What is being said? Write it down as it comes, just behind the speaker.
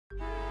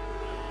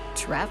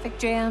Traffic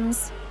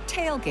jams,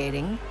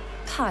 tailgating,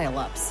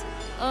 pile-ups.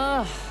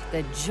 Ugh,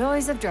 the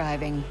joys of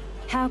driving.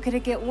 How could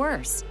it get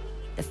worse?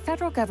 The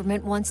federal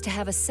government wants to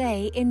have a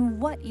say in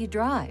what you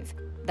drive.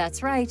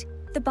 That's right.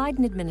 The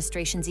Biden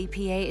administration's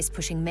EPA is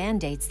pushing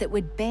mandates that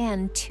would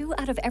ban 2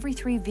 out of every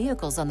 3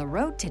 vehicles on the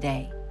road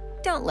today.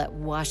 Don't let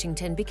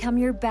Washington become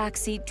your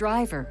backseat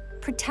driver.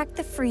 Protect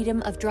the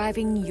freedom of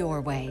driving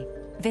your way.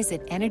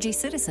 Visit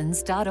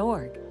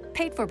EnergyCitizens.org.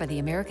 Paid for by the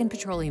American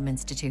Petroleum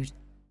Institute.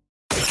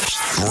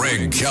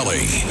 Greg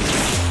Kelly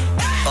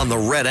on the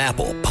Red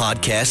Apple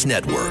Podcast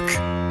Network.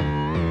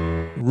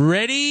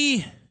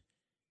 Ready?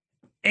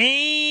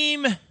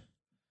 Aim.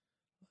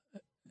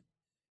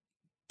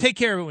 Take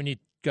care of it when you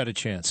got a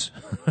chance.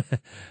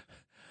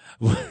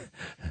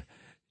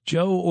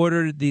 Joe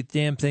ordered the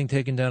damn thing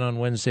taken down on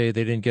Wednesday.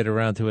 They didn't get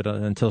around to it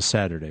until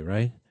Saturday,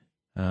 right?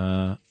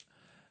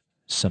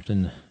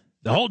 Something.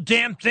 The whole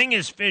damn thing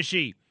is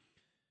fishy.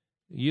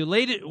 You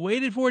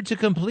waited for it to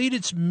complete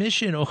its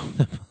mission.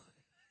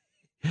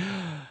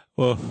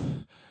 Well,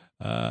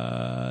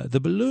 the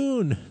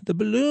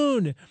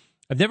balloon.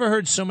 I've never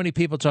heard so many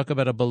people talk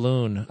about a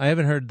balloon. I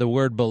haven't heard the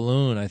word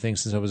balloon, I think,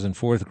 since I was in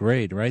 4th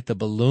grade, right? The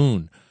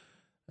balloon.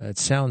 It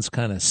sounds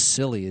kind of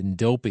silly and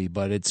dopey,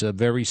 but it's a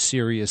very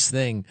serious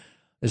thing.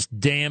 This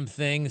damn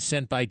thing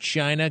sent by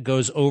China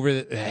goes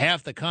over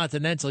half the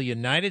continental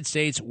United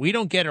States. We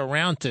don't get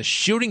around to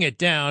shooting it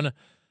down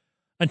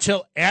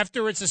until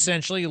after it's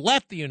essentially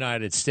left the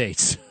United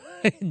States.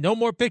 No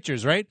more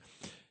pictures, right?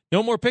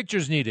 No more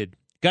pictures needed.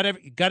 Got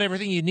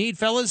everything you need,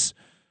 fellas?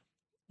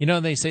 You know,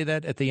 they say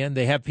that at the end.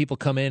 They have people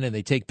come in and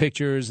they take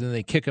pictures and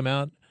they kick them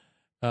out.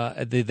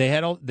 They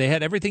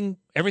had everything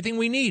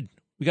we need.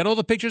 We got all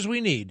the pictures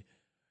we need.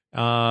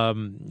 Yeah,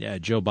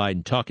 Joe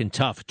Biden talking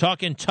tough.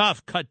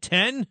 Cut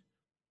 10.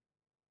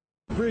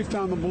 Briefed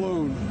on the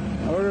balloon.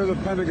 I ordered the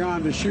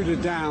Pentagon to shoot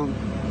it down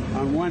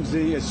on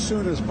Wednesday as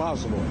soon as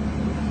possible.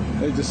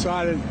 They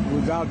decided,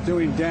 without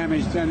doing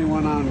damage to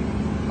anyone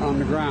on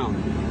the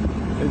ground,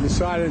 they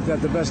decided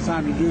that the best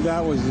time to do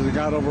that was as it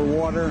got over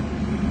water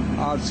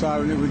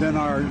outside within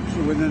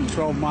the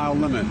 12-mile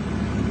limit.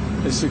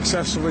 They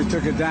successfully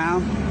took it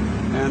down,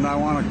 and I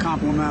want to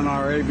compliment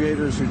our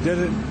aviators who did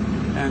it,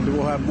 and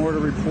we'll have more to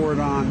report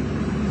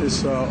on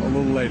this a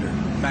little later.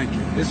 Thank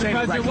you.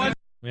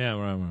 Yeah,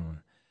 right.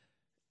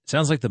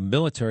 Sounds like the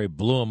military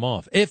blew him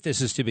off, if this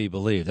is to be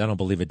believed. I don't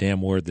believe a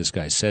damn word this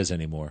guy says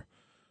anymore.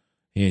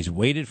 He's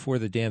waited for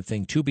the damn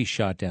thing to be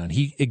shot down.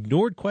 He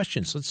ignored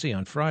questions. Let's see,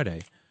 on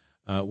Friday.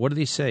 What did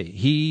he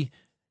say?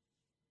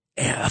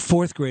 A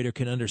 4th grader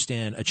can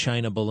understand a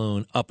China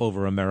balloon up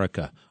over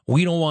America.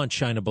 We don't want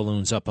China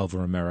balloons up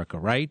over America,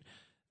 right?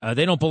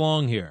 They don't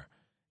belong here.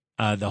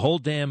 The whole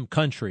damn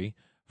country,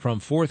 from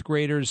 4th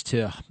graders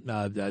to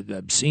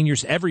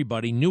seniors,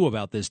 everybody knew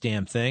about this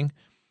damn thing.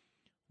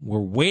 We're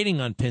waiting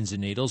on pins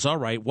and needles. All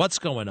right, what's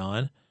going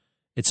on?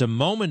 It's a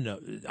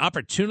moment,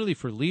 opportunity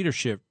for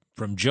leadership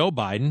from Joe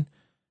Biden.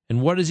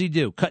 And what does he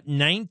do? Cut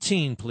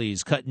 19,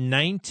 please. Cut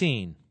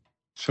 19.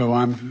 So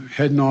I'm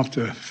heading off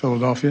to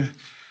Philadelphia,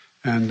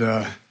 and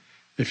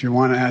if you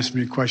want to ask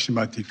me a question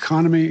about the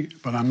economy,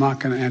 but I'm not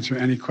going to answer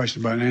any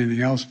question about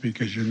anything else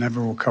because you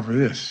never will cover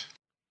this.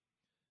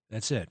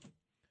 That's it.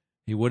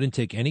 He wouldn't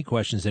take any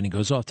questions, and he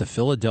goes off to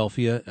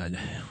Philadelphia,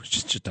 which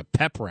is just a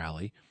pep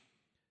rally.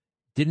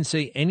 Didn't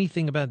say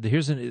anything about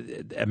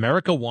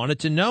America wanted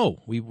to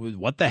know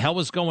what the hell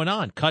was going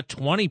on. Cut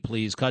 20,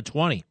 please. Cut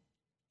 20.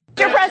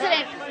 Mr.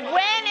 President,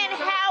 when and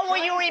how will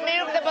you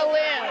remove the balloon?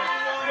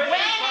 When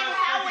and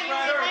how will you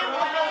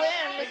remove the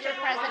balloon, Mr.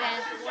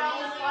 President?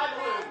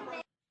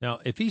 Now,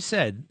 if he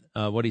said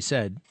what he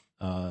said,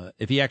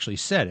 if he actually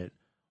said it,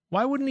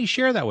 why wouldn't he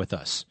share that with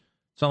us?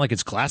 It's not like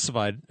it's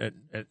classified,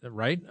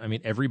 right? I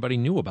mean, everybody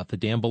knew about the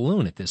damn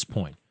balloon at this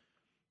point.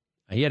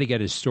 He had to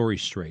get his story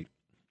straight.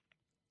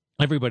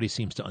 Everybody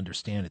seems to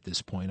understand at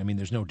this point. I mean,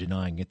 there's no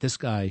denying it. This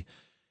guy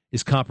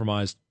is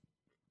compromised,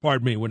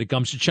 pardon me, when it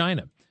comes to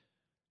China.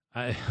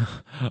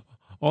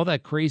 All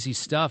that crazy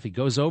stuff. He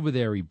goes over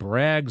there. He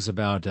brags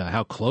about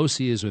how close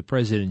he is with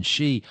President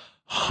Xi.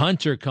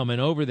 Hunter coming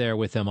over there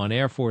with him on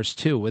Air Force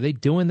Two. Were they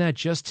doing that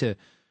just to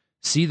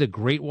see the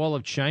Great Wall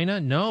of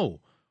China? No.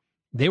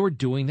 They were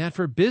doing that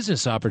for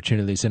business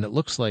opportunities. And it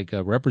looks like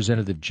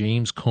Representative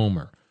James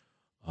Comer,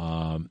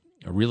 a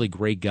really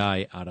great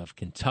guy out of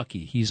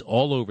Kentucky. He's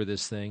all over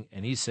this thing,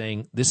 and he's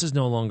saying this is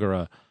no longer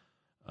a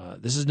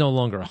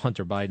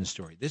Hunter Biden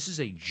story. This is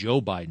a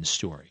Joe Biden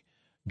story.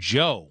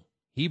 Joe,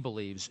 he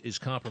believes, is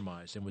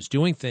compromised and was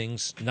doing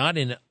things not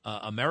in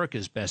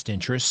America's best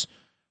interests,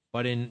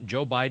 but in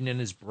Joe Biden and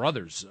his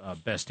brother's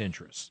best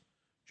interests.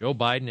 Joe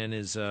Biden and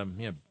his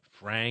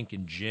Frank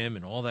and Jim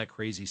and all that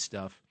crazy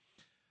stuff.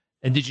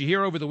 And did you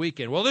hear over the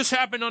weekend? Well, this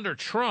happened under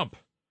Trump.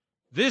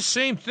 This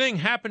same thing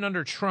happened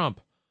under Trump.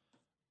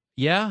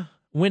 Yeah?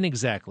 When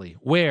exactly?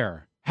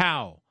 Where?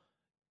 How?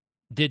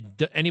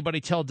 Did anybody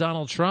tell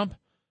Donald Trump?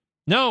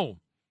 No.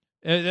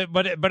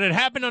 But it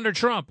happened under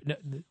Trump.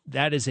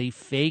 That is a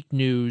fake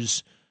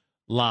news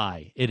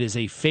lie. It is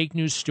a fake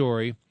news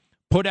story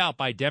put out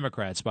by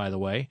Democrats, by the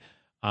way.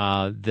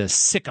 the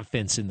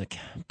sycophants in the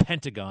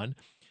Pentagon,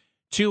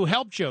 to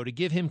help Joe, to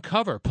give him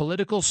cover,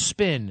 political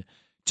spin,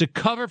 to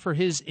cover for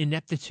his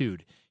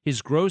ineptitude,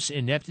 his gross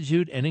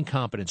ineptitude and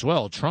incompetence.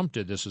 Well, Trump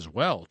did this as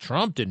well.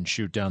 Trump didn't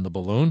shoot down the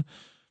balloon.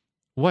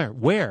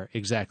 Where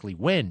exactly?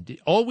 When?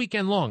 All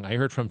weekend long, I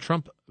heard from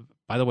Trump.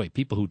 By the way,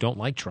 people who don't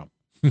like Trump,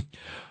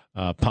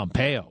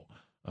 Pompeo,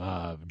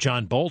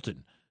 John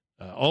Bolton,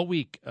 all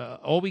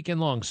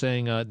weekend long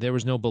saying there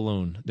was no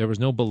balloon. There was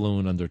no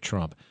balloon under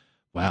Trump.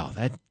 Wow,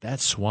 that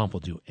swamp will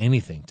do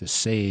anything to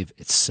save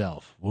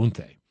itself, won't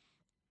they?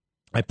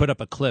 I put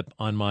up a clip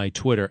on my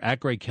Twitter,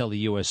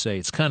 @GregKellyUSA.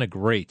 It's kind of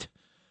great.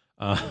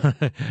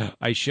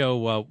 I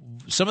show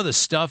some of the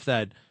stuff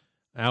that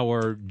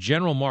our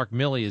General Mark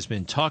Milley has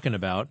been talking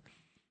about,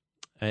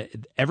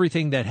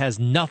 everything that has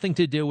nothing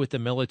to do with the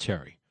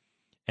military.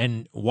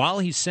 And while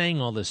he's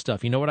saying all this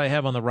stuff, you know what I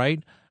have on the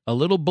right? A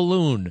little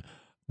balloon,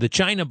 the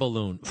China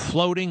balloon,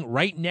 floating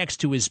right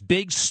next to his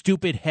big,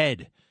 stupid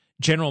head.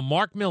 General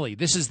Mark Milley,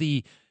 this is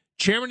the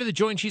Chairman of the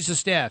Joint Chiefs of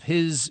Staff,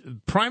 his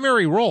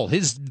primary role,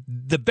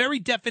 the very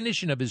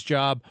definition of his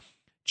job,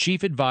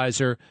 Chief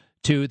Advisor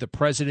to the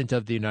President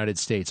of the United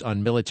States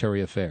on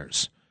military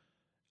affairs.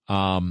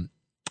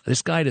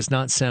 This guy does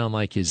not sound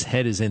like his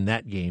head is in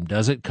that game,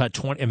 does it? Cut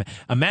 20.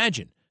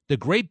 Imagine the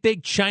great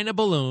big China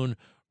balloon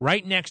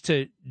right next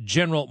to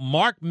General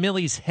Mark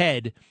Milley's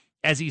head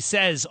as he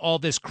says all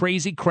this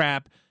crazy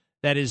crap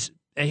that is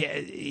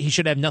he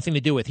should have nothing to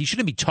do with. He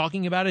shouldn't be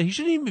talking about it. He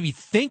shouldn't even be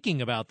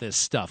thinking about this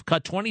stuff.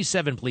 Cut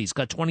 27, please.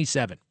 Cut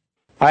 27.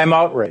 I am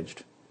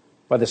outraged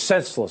by the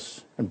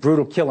senseless and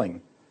brutal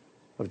killing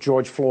of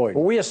George Floyd.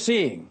 What we are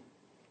seeing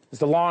is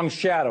the long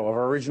shadow of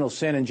our original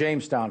sin in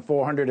Jamestown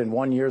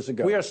 401 years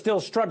ago. We are still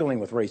struggling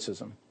with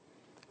racism,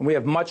 and we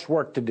have much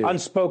work to do.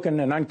 Unspoken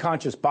and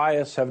unconscious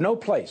bias have no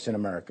place in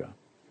America,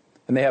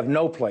 and they have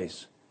no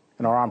place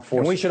in our armed forces.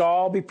 And we should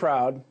all be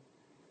proud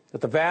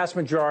that the vast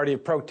majority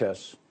of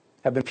protests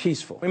have been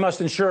peaceful. We must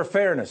ensure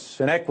fairness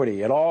and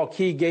equity at all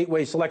key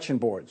gateway selection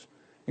boards,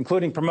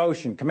 including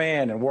promotion,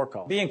 command, and war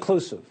call. Be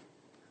inclusive.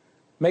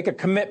 Make a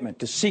commitment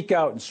to seek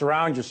out and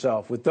surround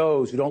yourself with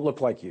those who don't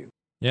look like you.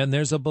 Yeah, and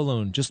there's a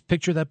balloon. Just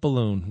picture that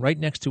balloon right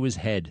next to his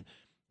head.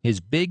 His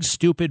big,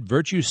 stupid,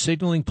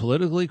 virtue-signaling,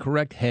 politically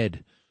correct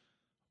head,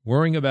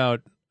 worrying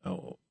about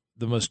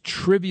the most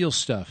trivial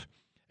stuff.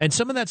 And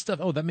some of that stuff,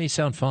 that may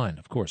sound fine,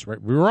 of course,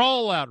 right? We're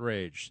all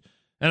outraged.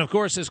 And, of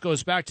course, this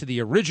goes back to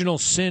the original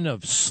sin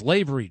of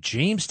slavery,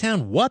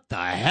 Jamestown. What the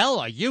hell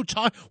are you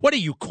talking? What are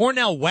you,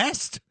 Cornell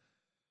West?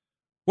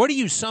 What are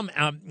you,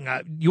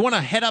 you want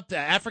to head up the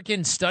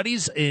African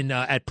studies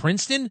at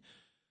Princeton?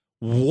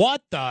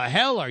 What the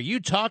hell are you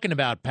talking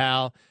about,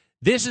 pal?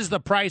 This is the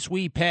price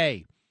we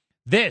pay.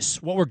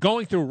 What we're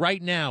going through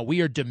right now,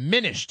 we are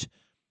diminished.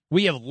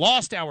 We have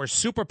lost our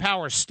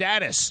superpower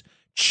status.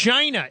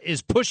 China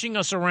is pushing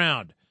us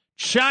around.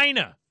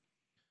 China.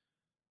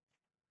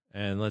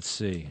 And let's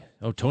see.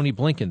 Tony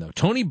Blinken, though.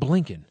 Tony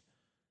Blinken.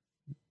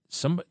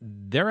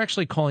 They're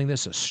actually calling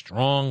this a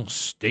strong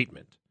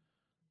statement.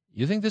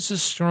 You think this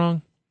is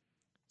strong?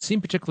 It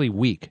seemed particularly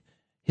weak.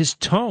 His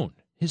tone.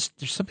 There's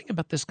something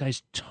about this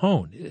guy's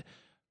tone.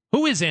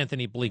 Who is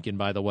Anthony Blinken,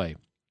 by the way?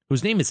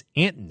 Whose name is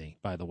Antony,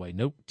 by the way.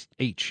 No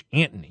H.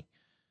 Antony.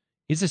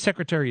 He's the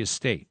Secretary of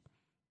State.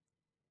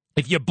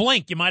 If you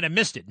blink, you might have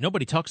missed it.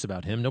 Nobody talks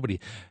about him.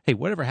 Hey,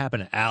 whatever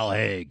happened to Al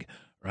Haig,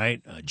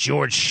 right?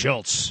 George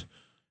Shultz,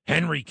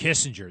 Henry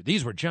Kissinger.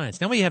 These were giants.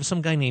 Now we have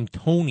some guy named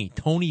Tony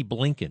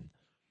Blinken.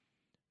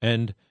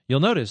 And you'll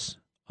notice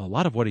a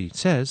lot of what he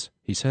says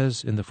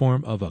in the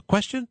form of a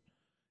question,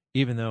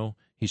 even though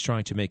he's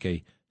trying to make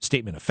a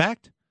statement of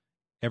fact.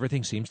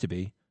 Everything seems to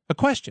be a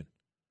question.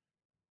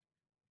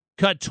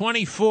 Cut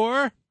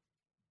 24.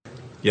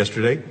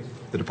 Yesterday,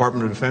 the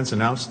Department of Defense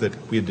announced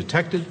that we had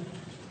detected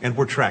and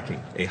were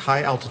tracking a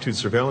high-altitude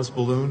surveillance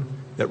balloon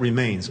that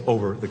remains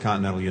over the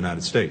continental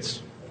United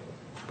States.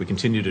 We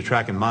continue to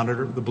track and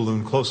monitor the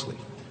balloon closely.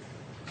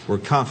 We're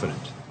confident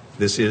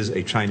this is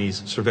a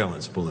Chinese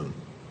surveillance balloon.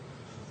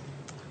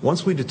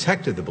 Once we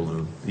detected the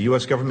balloon, the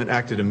U.S. government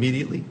acted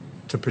immediately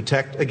to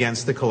protect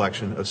against the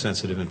collection of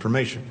sensitive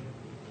information.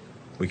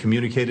 We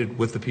communicated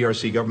with the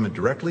PRC government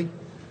directly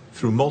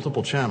through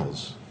multiple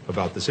channels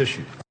about this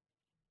issue.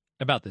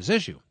 About this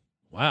issue?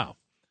 Wow.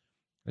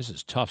 This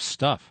is tough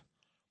stuff.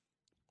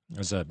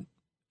 There's an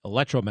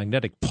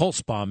electromagnetic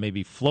pulse bomb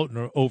maybe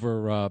floating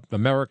over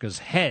America's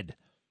head.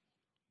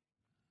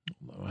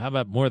 How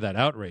about more of that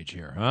outrage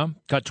here, huh?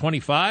 Cut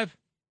 25.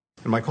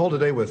 In my call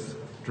today with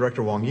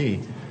Director Wang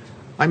Yi,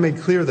 I made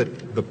clear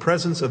that the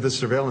presence of this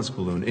surveillance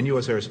balloon in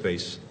U.S.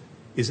 airspace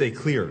is a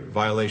clear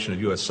violation of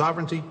U.S.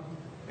 sovereignty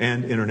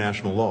and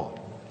international law,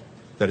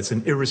 that it's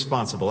an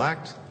irresponsible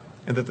act,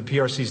 and that the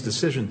PRC's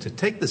decision to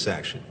take this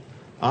action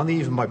on the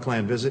eve of my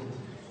planned visit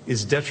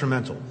is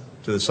detrimental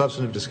to the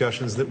substantive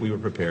discussions that we were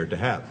prepared to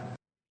have.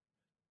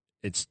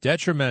 It's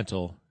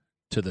detrimental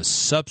to the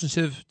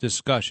substantive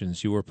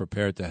discussions you were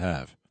prepared to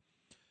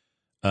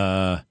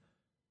have.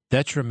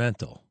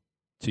 Detrimental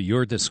to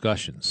your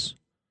discussions.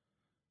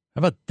 How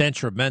about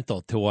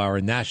detrimental to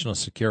our national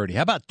security?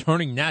 How about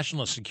turning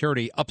national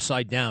security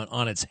upside down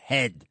on its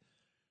head?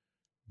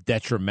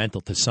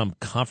 Detrimental to some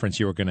conference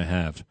you were going to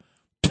have.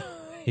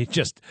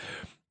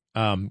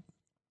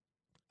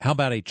 How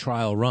about a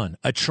trial run?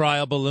 A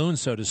trial balloon,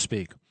 so to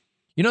speak.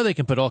 You know they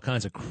can put all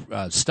kinds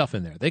of stuff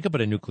in there. They could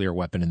put a nuclear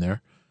weapon in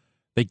there.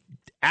 They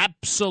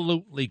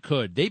absolutely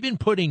could. They've been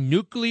putting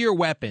nuclear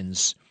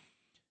weapons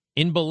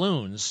in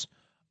balloons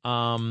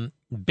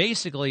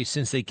basically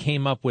since they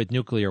came up with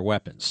nuclear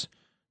weapons.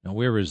 Now,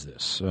 where is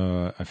this?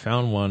 I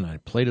found one. I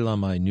played it on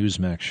my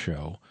Newsmax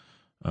show.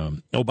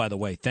 Oh, by the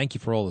way, thank you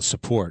for all the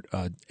support.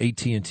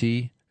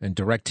 AT&T and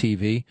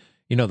DirecTV,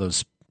 you know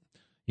those,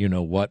 you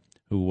know what,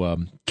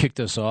 who kicked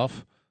us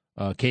off,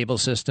 cable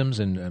systems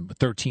and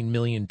 13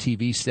 million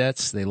TV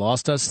sets. They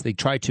lost us. They're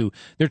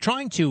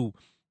trying to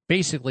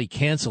basically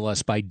cancel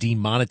us by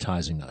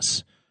demonetizing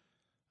us.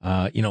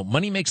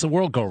 Money makes the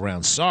world go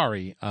round.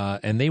 Sorry.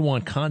 And they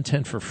want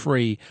content for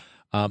free.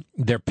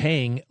 They're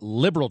paying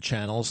liberal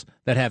channels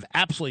that have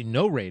absolutely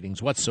no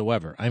ratings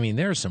whatsoever. I mean,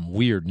 there are some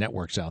weird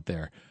networks out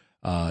there.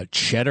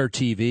 Cheddar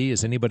TV.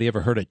 Has anybody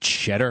ever heard of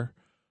Cheddar?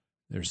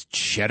 There's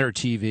Cheddar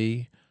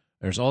TV.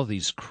 There's all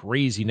these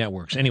crazy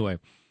networks. Anyway,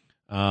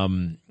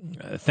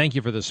 thank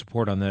you for the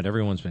support on that.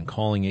 Everyone's been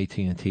calling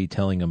AT&T,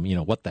 telling them,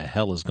 what the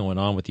hell is going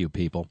on with you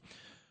people.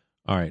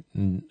 All right,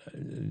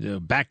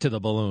 back to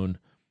the balloon.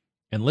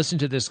 And listen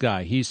to this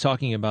guy. He's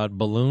talking about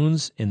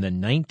balloons in the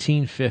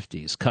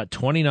 1950s. Cut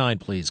 29,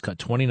 please. Cut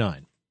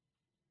 29.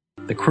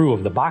 The crew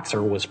of the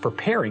Boxer was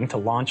preparing to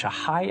launch a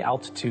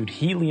high-altitude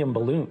helium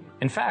balloon.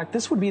 In fact,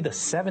 this would be the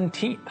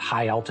 17th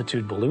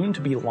high-altitude balloon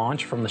to be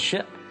launched from the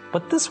ship.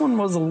 But this one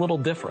was a little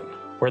different.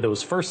 Where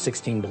those first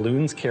 16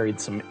 balloons carried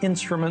some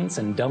instruments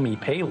and dummy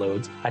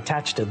payloads,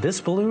 attached to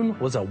this balloon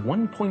was a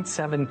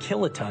 1.7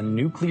 kiloton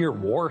nuclear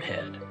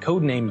warhead,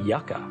 codenamed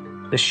Yucca.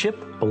 The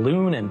ship,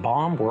 balloon, and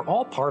bomb were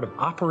all part of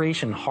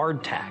Operation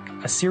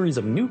Hardtack, a series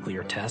of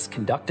nuclear tests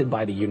conducted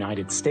by the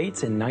United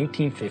States in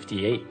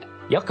 1958.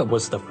 Yucca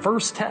was the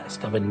first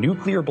test of a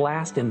nuclear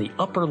blast in the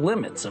upper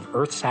limits of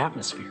Earth's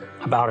atmosphere.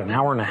 About an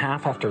hour and a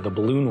half after the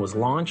balloon was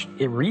launched,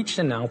 it reached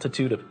an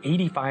altitude of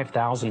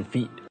 85,000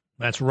 feet.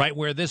 That's right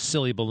where this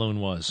silly balloon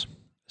was,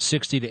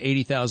 60 to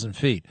 80,000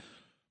 feet.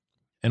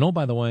 And oh,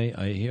 by the way,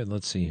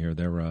 let's see here,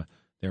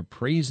 they're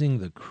praising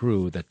the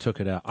crew that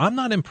took it out. I'm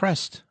not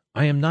impressed.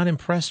 I am not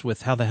impressed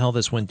with how the hell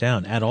this went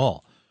down at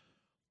all.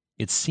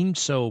 It seemed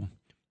so,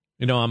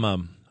 I'm a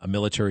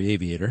military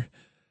aviator.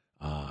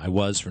 I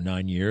was for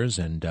 9 years,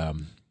 and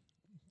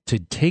to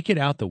take it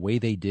out the way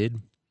they did,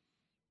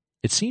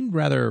 it seemed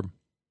rather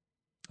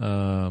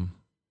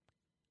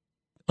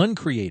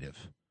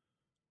uncreative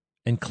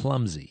and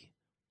clumsy,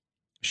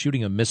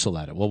 shooting a missile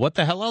at it. Well, what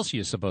the hell else are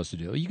you supposed to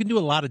do? You can do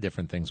a lot of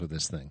different things with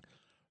this thing.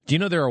 Do you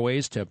know there are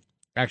ways to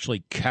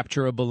actually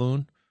capture a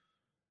balloon?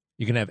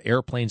 You can have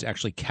airplanes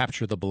actually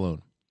capture the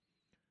balloon.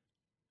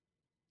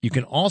 You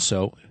can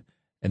also,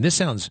 and this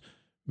sounds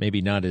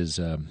maybe not as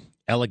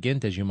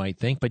elegant as you might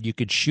think, but you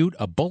could shoot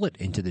a bullet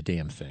into the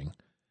damn thing,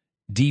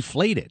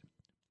 deflate it,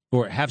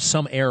 or have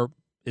some air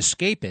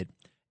escape it,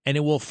 and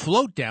it will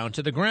float down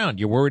to the ground.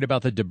 You're worried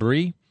about the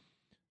debris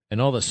and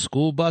all the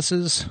school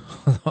buses?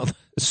 All the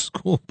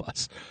school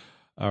bus.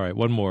 All right,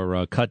 one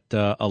more. Cut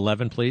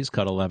 11, please.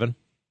 Cut 11.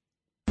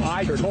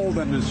 I told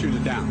them to shoot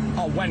it down.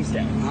 On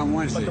Wednesday.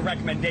 But the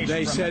recommendation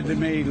they said to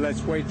me,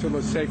 let's wait till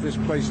the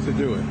safest place to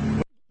do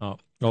it. Oh,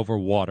 over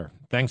water.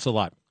 Thanks a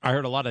lot. I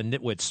heard a lot of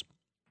nitwits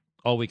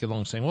all week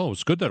long saying, well,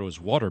 it's good that it was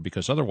water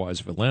because otherwise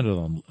if it landed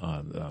on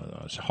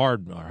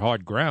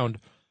hard ground,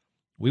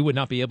 we would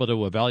not be able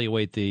to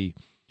evaluate the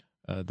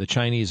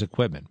Chinese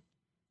equipment.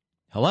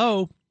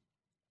 Hello?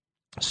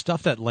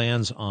 Stuff that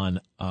lands on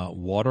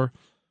water.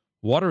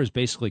 Water is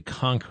basically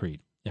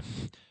concrete.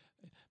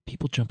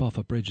 People jump off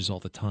of bridges all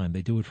the time.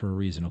 They do it for a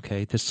reason,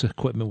 okay? This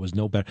equipment was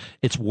no better.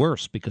 It's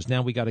worse because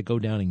now we got to go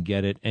down and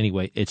get it.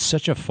 Anyway, it's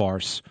such a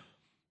farce.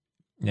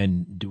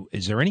 And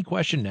is there any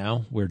question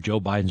now where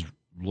Joe Biden's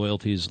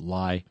loyalties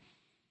lie?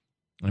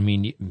 I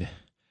mean,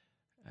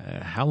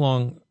 how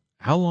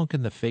long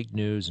can the fake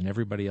news and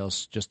everybody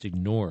else just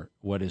ignore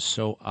what is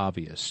so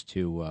obvious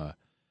to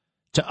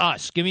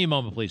us? Give me a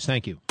moment, please.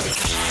 Thank you.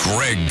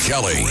 Greg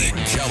Kelly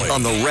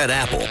on the Red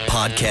Apple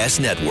Podcast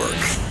Network.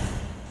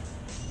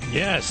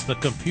 Yes, the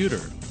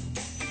computer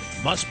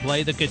must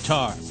play the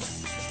guitar.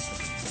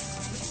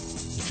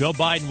 Joe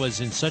Biden was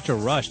in such a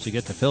rush to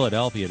get to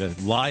Philadelphia to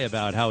lie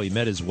about how he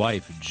met his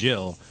wife,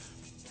 Jill,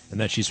 and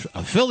that she's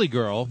a Philly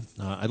girl.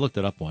 I looked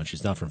it up once.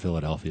 She's not from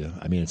Philadelphia.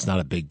 I mean, it's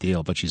not a big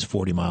deal, but she's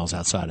 40 miles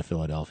outside of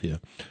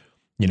Philadelphia.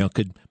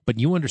 But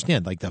you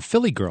understand, like the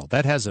Philly girl,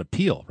 that has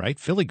appeal, right?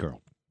 Philly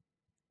girl.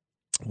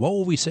 What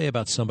will we say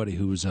about somebody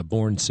who's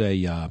born,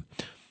 say,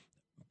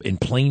 in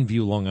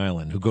Plainview, Long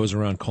Island, who goes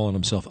around calling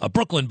himself a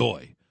Brooklyn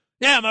boy?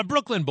 Yeah, I'm a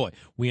Brooklyn boy.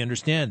 We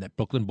understand that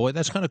Brooklyn boy,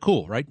 that's kind of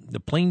cool, right? The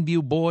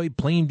Plainview boy,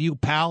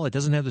 Plainview pal, it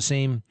doesn't have the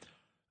same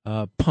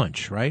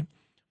punch, right?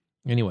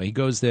 Anyway, he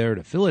goes there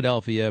to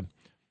Philadelphia,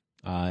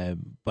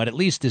 but at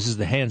least this is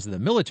the hands of the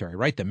military,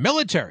 right? The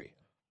military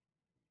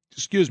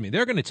excuse me,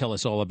 they're going to tell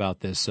us all about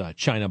this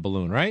China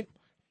balloon, right?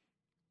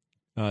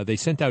 They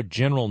sent out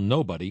General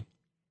Nobody,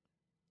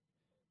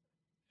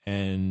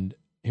 and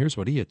here's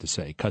what he had to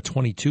say. Cut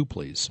 22,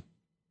 please.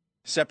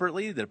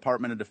 Separately, the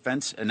Department of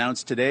Defense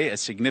announced today a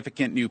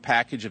significant new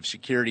package of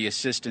security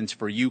assistance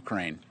for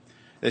Ukraine.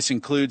 This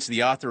includes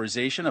the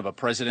authorization of a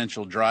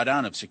presidential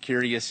drawdown of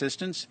security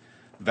assistance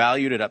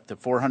valued at up to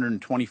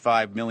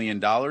 $425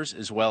 million,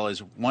 as well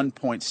as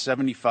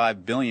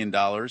 $1.75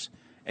 billion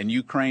in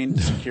Ukraine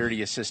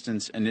Security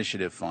Assistance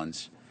Initiative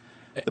funds.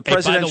 The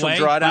presidential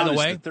drawdown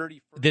is the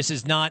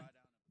 31st.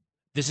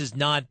 This is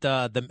not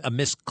a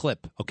missed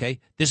clip, okay?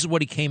 This is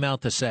what he came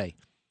out to say.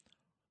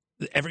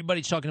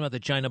 Everybody's talking about the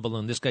China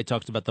balloon. This guy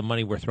talks about the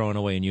money we're throwing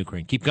away in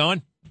Ukraine. Keep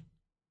going.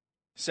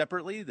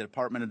 Separately, the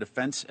Department of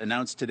Defense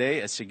announced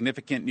today a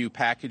significant new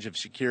package of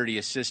security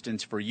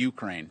assistance for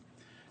Ukraine.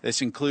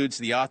 This includes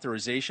the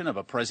authorization of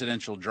a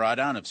presidential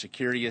drawdown of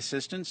security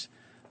assistance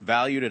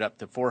valued at up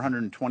to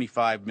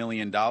 $425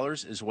 million,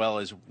 as well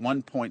as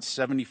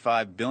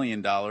 $1.75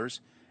 billion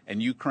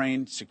in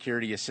Ukraine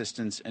Security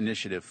Assistance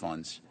Initiative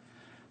funds.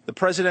 The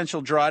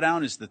presidential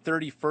drawdown is the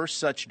 31st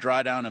such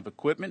drawdown of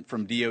equipment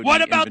from DoD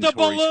What about the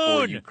inventories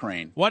balloon? for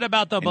Ukraine. What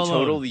about the balloon? In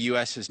total, the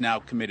U.S. has now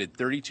committed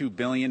 $32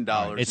 billion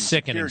It's in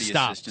sickening.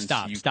 security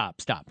assistance.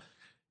 Stop.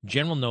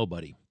 General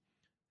Nobody.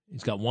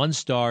 He's got 1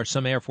 star.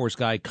 Some Air Force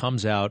guy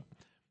comes out.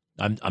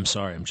 I'm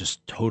sorry. I'm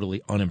just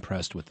totally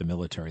unimpressed with the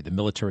military. The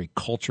military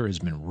culture has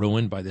been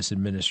ruined by this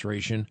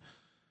administration.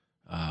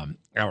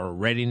 Our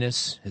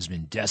readiness has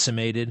been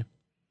decimated.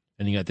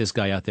 And you got this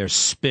guy out there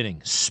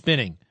spinning,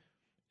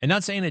 and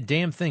not saying a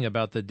damn thing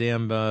about the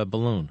damn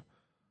balloon.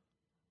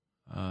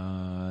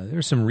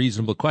 There's some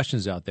reasonable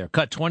questions out there.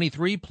 Cut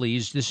 23,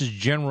 please. This is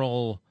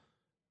General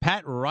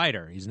Pat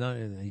Ryder.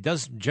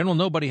 General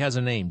Nobody has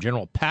a name.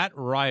 General Pat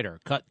Ryder.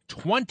 Cut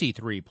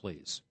 23,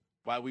 please.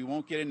 While we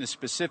won't get into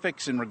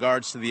specifics in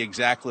regards to the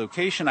exact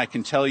location, I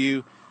can tell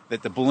you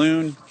that the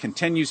balloon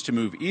continues to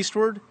move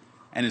eastward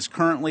and is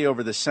currently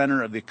over the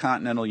center of the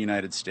continental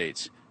United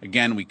States.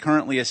 Again, we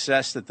currently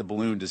assess that the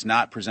balloon does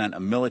not present a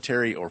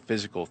military or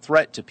physical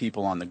threat to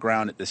people on the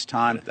ground at this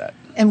time.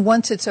 And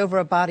once it's over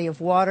a body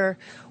of water,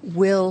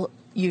 will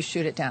you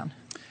shoot it down?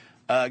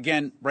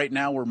 Again, right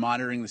now we're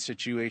monitoring the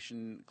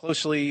situation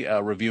closely,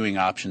 reviewing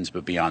options,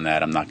 but beyond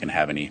that, I'm not going to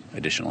have any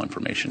additional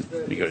information.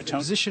 You go to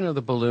Tony. Position of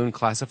the balloon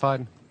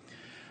classified?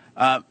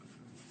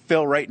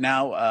 Phil, right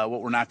now,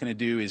 what we're not going to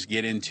do is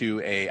get into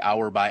a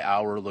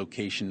hour-by-hour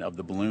location of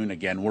the balloon.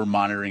 Again, we're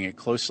monitoring it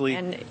closely.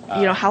 And,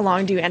 how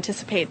long do you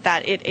anticipate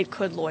that it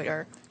could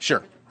loiter?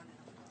 Sure.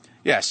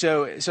 Yeah,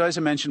 so as I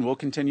mentioned, we'll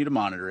continue to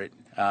monitor it.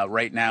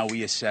 Right now,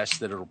 we assess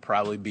that it'll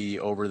probably be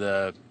over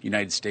the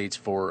United States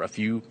for a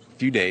few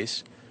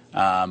days,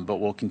 but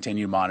we'll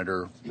continue to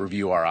monitor,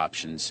 review our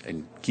options,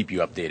 and keep you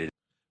updated.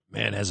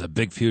 Man has a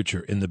big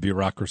future in the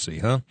bureaucracy,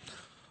 huh?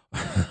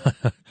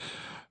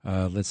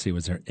 Let's see,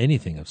 was there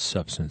anything of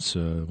substance?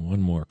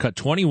 One more. Cut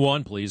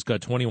 21, please.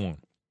 Cut 21.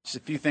 Just a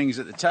few things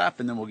at the top,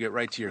 and then we'll get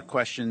right to your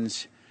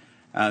questions.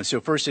 So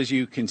first, as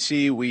you can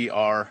see, we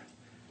are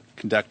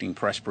conducting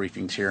press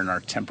briefings here in our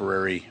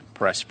temporary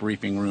press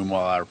briefing room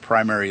while our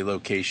primary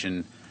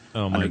location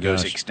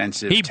undergoes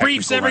extensive He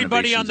briefs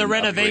everybody on the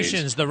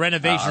renovations. The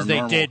renovations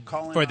they did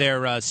for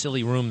their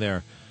silly room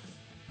there.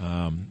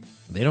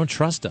 They don't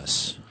trust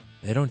us.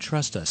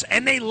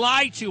 And they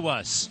lie to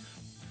us.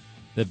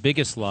 The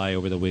biggest lie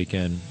over the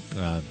weekend,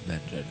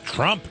 that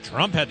Trump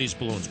had these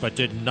balloons but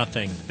did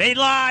nothing. They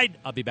lied.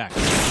 I'll be back.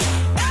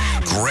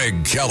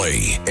 Greg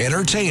Kelly,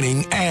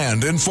 entertaining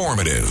and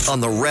informative on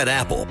the Red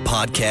Apple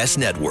Podcast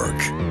Network.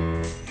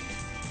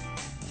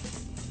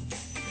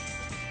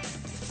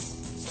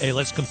 Hey,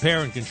 let's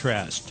compare and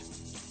contrast.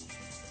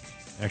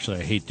 Actually,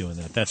 I hate doing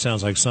that. That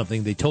sounds like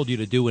something they told you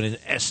to do in an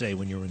essay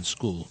when you were in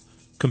school.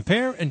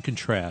 Compare and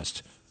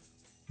contrast.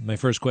 My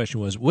first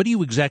question was, what do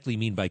you exactly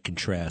mean by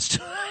contrast?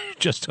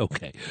 Just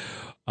okay.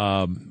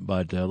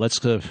 But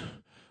let's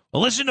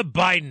listen to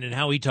Biden and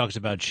how he talks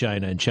about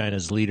China and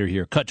China's leader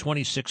here. Cut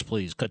 26,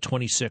 please. Cut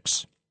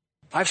 26.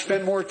 I've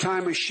spent more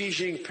time with Xi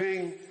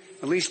Jinping,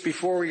 at least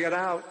before we got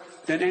out,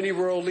 than any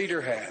world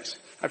leader has.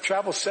 I've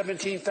traveled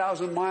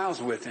 17,000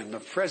 miles with him, the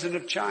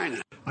president of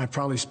China. I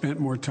probably spent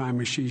more time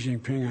with Xi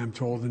Jinping, I'm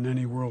told, than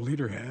any world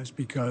leader has,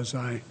 because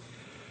I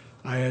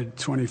had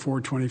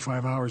 24,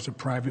 25 hours of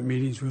private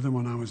meetings with him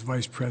when I was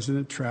vice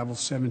president, traveled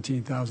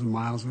 17,000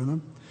 miles with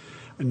him.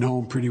 I know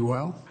him pretty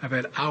well. I've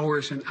had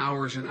hours and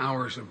hours and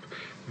hours of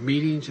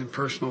meetings and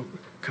personal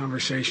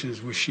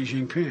conversations with Xi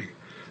Jinping.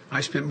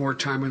 I spent more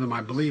time with him,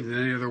 I believe,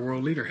 than any other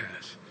world leader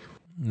has.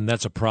 And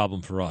that's a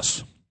problem for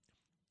us.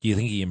 Do you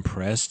think he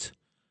impressed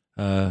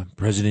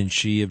President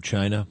Xi of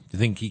China? Do you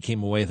think he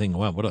came away thinking,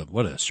 wow,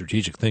 what a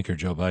strategic thinker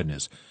Joe Biden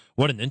is?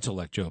 What an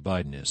intellect Joe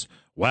Biden is.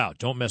 Wow,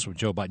 don't mess with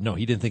Joe Biden. No,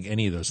 he didn't think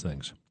any of those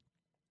things.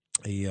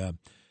 He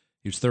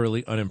was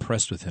thoroughly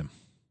unimpressed with him,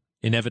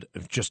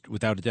 just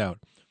without a doubt.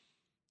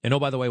 And, oh,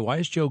 by the way, why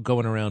is Joe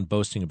going around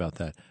boasting about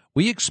that?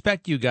 We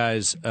expect you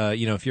guys,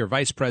 if you're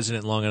vice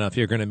president long enough,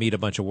 you're going to meet a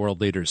bunch of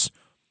world leaders.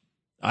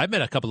 I've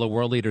met a couple of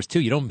world leaders, too.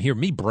 You don't hear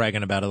me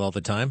bragging about it all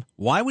the time.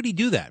 Why would he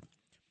do that?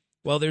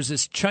 Well, there's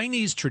this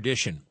Chinese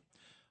tradition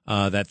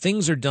that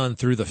things are done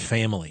through the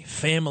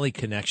family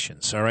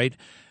connections, all right?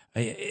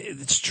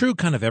 It's true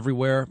kind of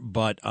everywhere,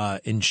 but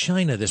in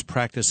China, this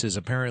practice is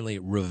apparently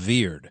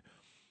revered.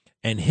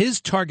 And his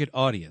target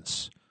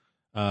audience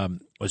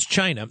was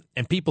China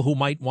and people who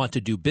might want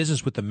to do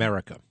business with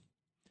America.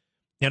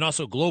 And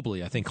also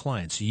globally, I think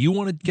clients. You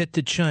want to get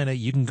to China,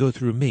 you can go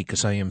through me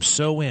because I am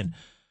so in.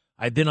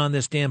 I've been on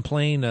this damn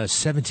plane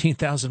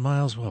 17,000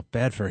 miles. Well,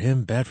 bad for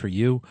him, bad for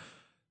you,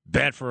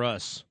 bad for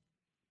us.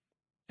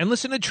 And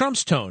listen to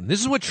Trump's tone. This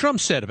is what Trump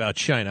said about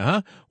China,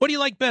 huh? What do you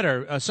like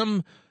better?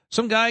 Some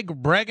guy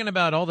bragging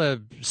about all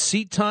the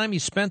seat time he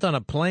spent on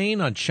a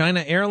plane on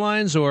China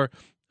Airlines, or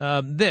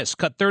this,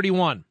 cut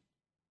 31.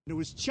 It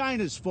was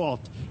China's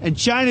fault, and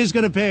China's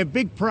going to pay a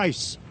big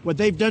price what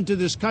they've done to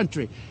this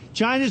country.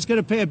 China's going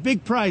to pay a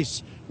big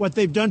price what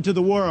they've done to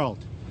the world.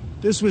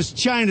 This was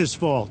China's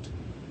fault,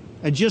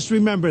 and just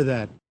remember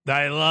that.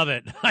 I love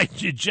it. I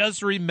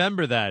just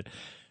remember that.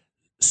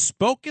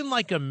 Spoken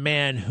like a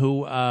man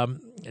who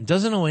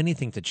doesn't owe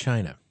anything to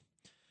China.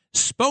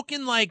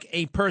 Spoken like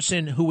a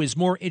person who is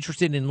more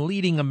interested in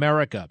leading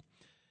America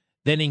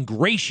than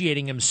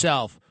ingratiating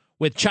himself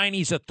with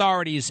Chinese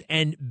authorities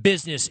and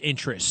business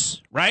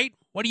interests, right?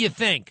 What do you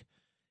think?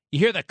 You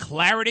hear the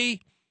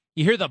clarity?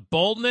 You hear the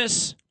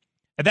boldness?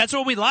 And that's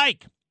what we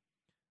like.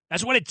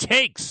 That's what it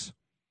takes.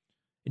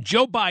 And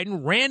Joe Biden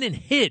ran and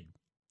hid.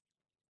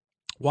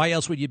 Why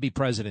else would you be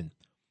president?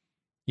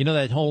 You know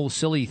that whole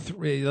silly,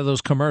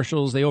 those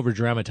commercials, they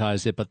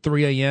over-dramatized it, but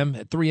 3 a.m.,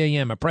 at 3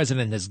 a.m., a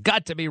president has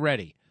got to be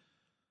ready.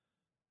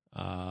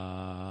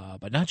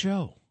 But not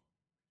Joe.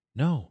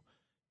 No,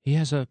 he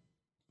has a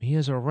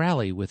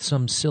rally with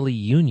some silly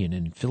union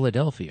in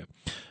Philadelphia.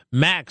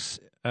 Max,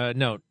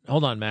 no,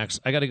 hold on, Max.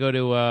 I got to go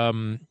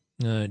to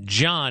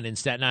John in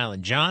Staten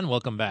Island. John,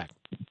 welcome back.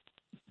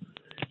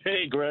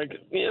 Hey, Greg.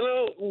 You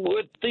know,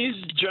 with these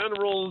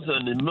generals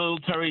and the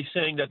military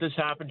saying that this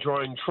happened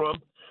during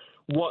Trump,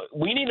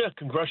 we need a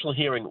congressional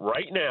hearing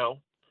right now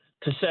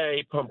to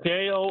say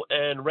Pompeo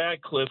and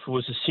Radcliffe, who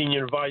was a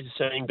senior advisor,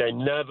 saying they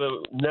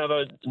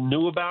never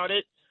knew about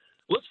it.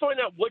 Let's find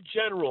out what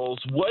generals,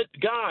 what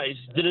guys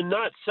did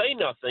not say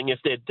nothing if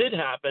it did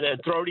happen,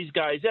 and throw these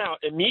guys out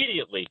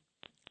immediately,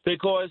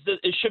 because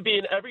it should be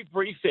in every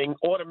briefing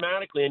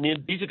automatically. And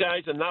these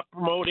guys are not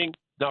promoting,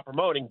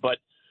 but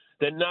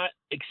they're not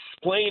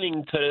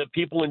explaining to the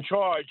people in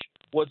charge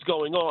what's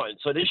going on.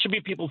 So there should be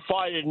people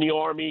fired in the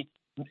Army,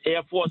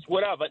 Air Force,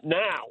 whatever,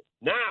 now.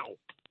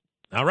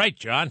 All right,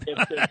 John.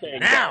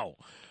 Now.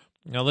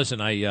 Now, listen,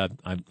 I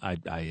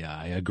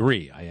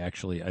agree. I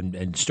actually,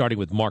 and starting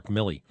with Mark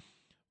Milley.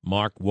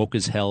 Mark woke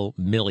as hell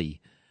Milley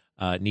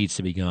needs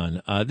to be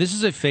gone. This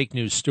is a fake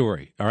news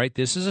story. All right,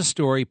 this is a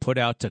story put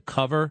out to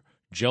cover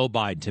Joe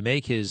Biden, to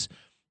make his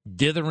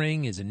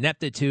dithering, his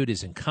ineptitude,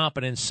 his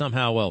incompetence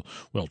somehow.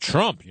 Well,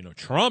 Trump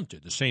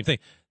did the same thing.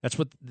 That's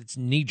what it's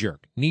knee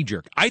jerk.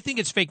 I think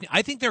it's fake.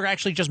 I think they're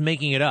actually just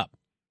making it up.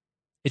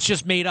 It's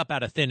just made up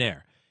out of thin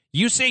air.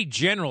 You say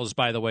generals,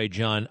 by the way,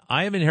 John.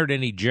 I haven't heard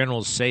any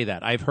generals say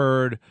that. I've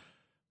heard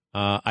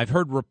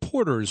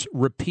reporters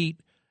repeat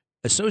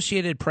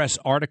Associated Press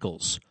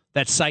articles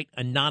that cite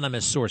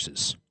anonymous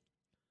sources.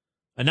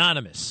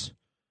 Anonymous.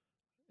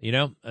 You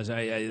know,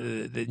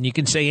 you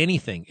can say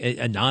anything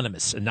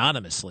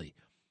anonymously.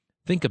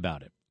 Think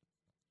about it.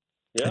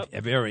 Yeah.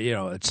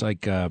 It's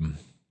like,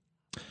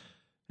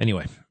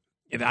 anyway,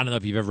 I don't know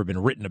if you've ever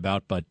been written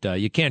about, but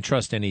you can't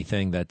trust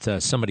anything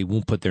that somebody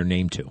won't put their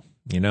name to,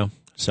 you know?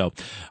 So,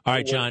 all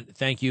right, John,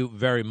 thank you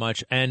very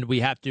much. And we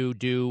have to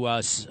do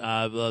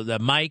the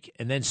Mike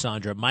and then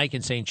Sandra. Mike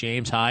in St.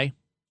 James, hi.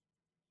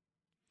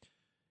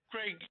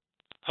 Greg.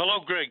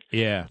 Hello, Greg.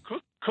 Yeah.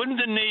 Couldn't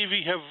the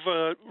Navy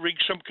have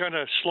rigged some kind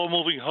of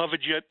slow-moving hover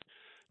jet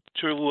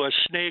to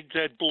snag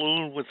that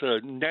balloon with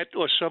a net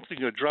or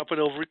something, or drop it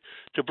over it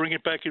to bring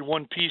it back in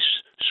one piece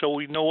so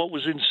we know what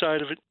was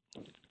inside of it?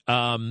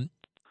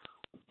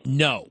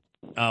 No.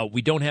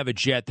 We don't have a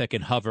jet that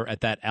can hover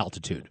at that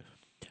altitude.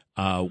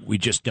 We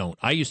just don't.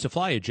 I used to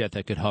fly a jet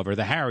that could hover,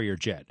 the Harrier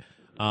jet.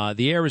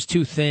 The air is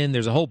too thin.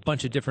 There's a whole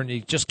bunch of different –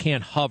 you just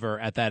can't hover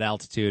at that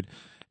altitude.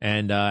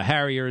 And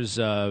Harriers,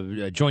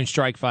 Joint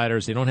Strike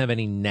Fighters, they don't have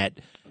any net.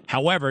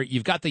 However,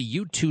 you've got the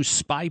U-2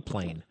 spy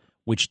plane,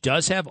 which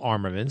does have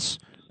armaments.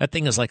 That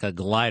thing is like a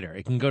glider.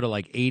 It can go to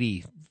like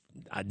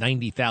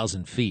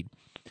 90,000 feet.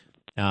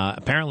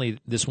 Apparently,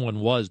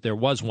 there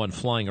was one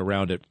flying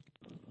around it.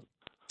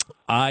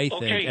 I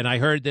think, and I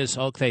heard this.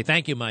 Okay,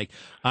 thank you, Mike.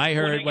 I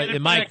heard,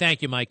 Mike,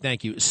 thank you, Mike,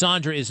 thank you.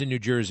 Sandra is in New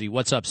Jersey.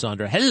 What's up,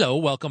 Sandra? Hello,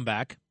 welcome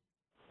back.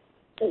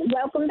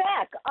 Welcome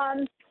back.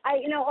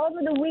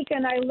 Over the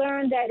weekend, I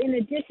learned that in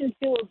addition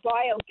to a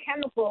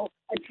biochemical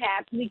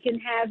attack, we can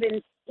have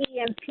an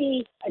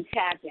EMP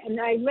attack. And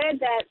I read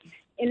that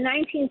in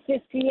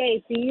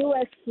 1958, the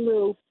U.S.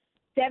 flew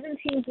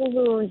 17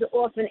 balloons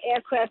off an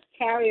aircraft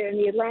carrier in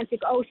the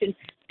Atlantic Ocean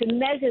to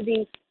measure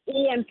the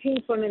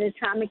EMP from an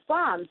atomic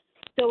bomb.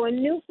 So a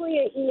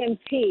nuclear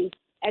EMP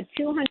at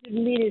 200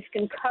 meters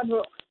can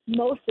cover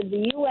most of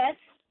the U.S.,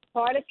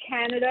 part of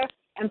Canada,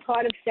 and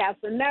part of South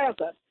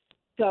America.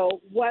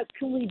 So what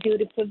can we do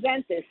to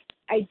prevent this?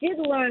 I did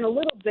learn a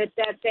little bit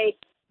that they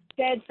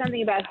said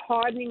something about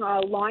hardening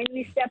our line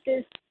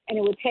receptors, and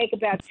it would take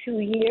about 2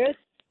 years.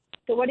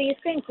 So what do you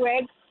think,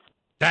 Greg?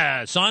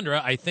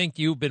 Sandra, I think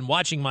you've been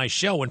watching my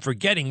show and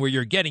forgetting where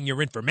you're getting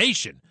your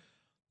information.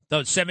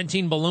 Those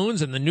 17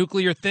 balloons and the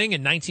nuclear thing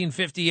in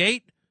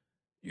 1958?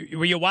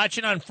 Were you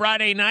watching on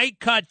Friday night?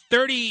 Cut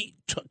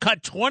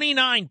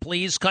 29,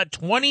 please. Cut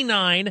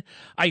 29.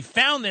 I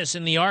found this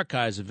in the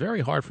archives. It's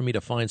very hard for me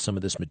to find some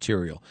of this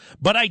material,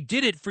 but I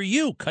did it for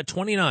you. Cut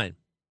 29.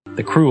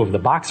 The crew of the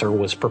Boxer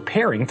was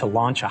preparing to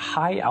launch a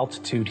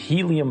high-altitude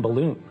helium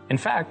balloon. In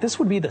fact, this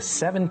would be the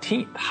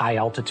 17th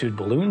high-altitude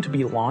balloon to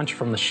be launched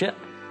from the ship.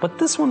 But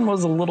this one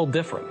was a little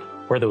different.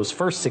 Where those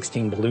first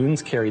 16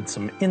 balloons carried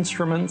some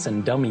instruments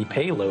and dummy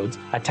payloads,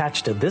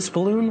 attached to this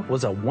balloon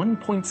was a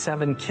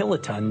 1.7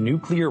 kiloton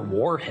nuclear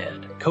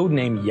warhead,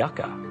 codenamed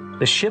Yucca.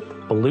 The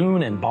ship,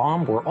 balloon, and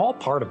bomb were all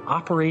part of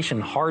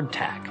Operation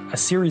Hardtack, a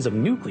series of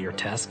nuclear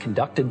tests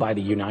conducted by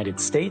the United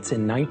States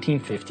in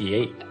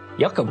 1958.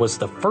 Yucca was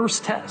the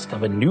first test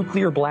of a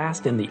nuclear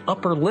blast in the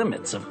upper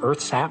limits of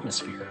Earth's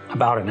atmosphere.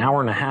 About an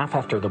hour and a half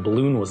after the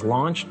balloon was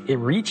launched, it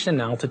reached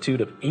an altitude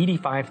of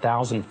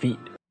 85,000 feet.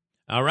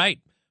 All right.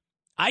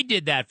 I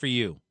did that for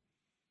you.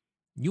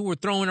 You were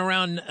throwing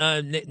around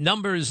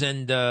numbers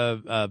and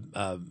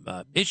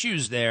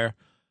issues there.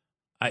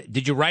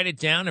 Did you write it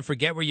down and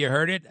forget where you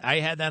heard it? I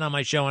had that on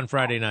my show on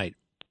Friday night.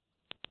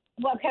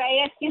 Well, can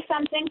I ask you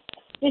something?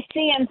 This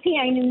CMP,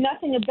 I knew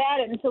nothing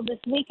about it until this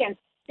weekend.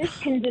 This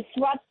can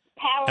disrupt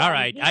power. All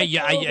right.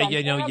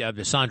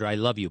 Sandra, I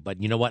love you.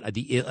 But you know what?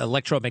 The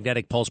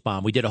electromagnetic pulse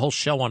bomb, we did a whole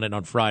show on it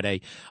on Friday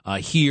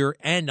here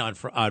and on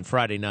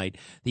Friday night.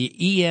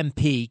 The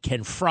EMP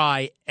can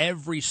fry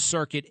every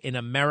circuit in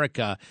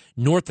America,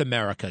 North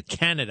America,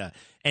 Canada.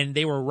 And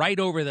they were right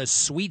over the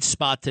sweet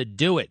spot to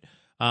do it.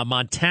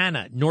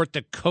 Montana, North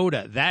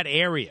Dakota, that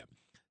area.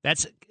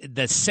 That's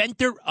the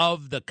center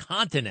of the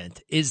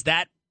continent is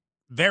that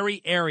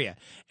very area.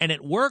 And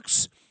it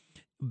works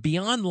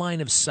beyond line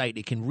of sight.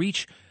 It can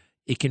reach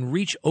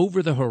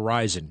over the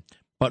horizon,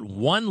 but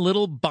one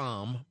little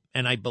bomb,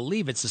 and I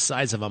believe it's the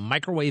size of a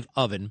microwave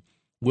oven,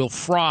 will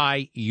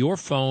fry your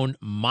phone,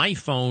 my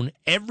phone,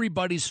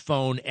 everybody's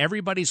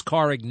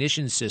car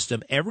ignition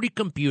system, every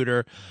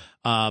computer,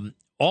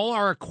 all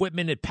our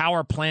equipment at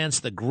power plants,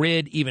 the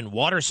grid, even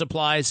water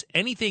supplies,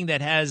 anything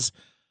that has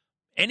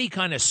any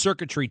kind of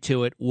circuitry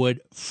to it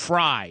would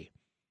fry.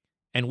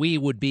 And we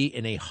would be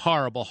in a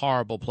horrible,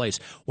 horrible place.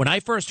 When I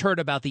first heard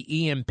about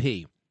the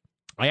EMP,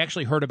 I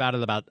actually heard about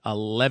it about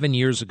 11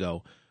 years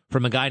ago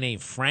from a guy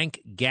named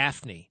Frank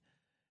Gaffney.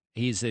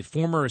 He's a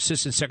former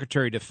Assistant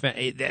Secretary of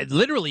Defense.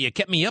 Literally, it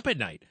kept me up at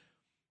night.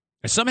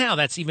 Somehow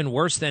that's even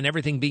worse than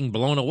everything being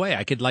blown away.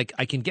 I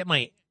can get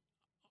my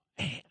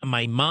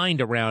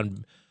mind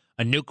around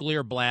a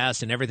nuclear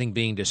blast and everything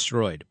being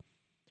destroyed.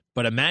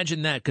 But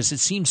imagine that, because it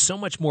seems so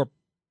much more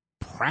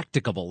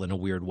practicable in a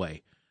weird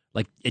way.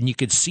 And you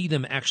could see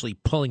them actually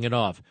pulling it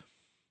off.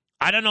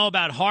 I don't know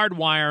about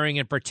hardwiring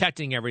and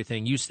protecting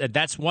everything. You said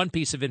that's one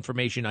piece of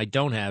information I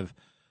don't have,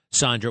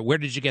 Sandra. Where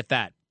did you get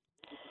that?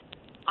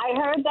 I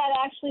heard that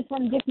actually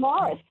from Dick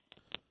Morris.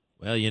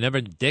 Well,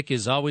 Dick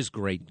is always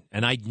great.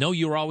 And I know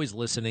you're always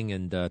listening,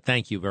 and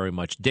thank you very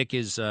much. Dick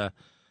is, who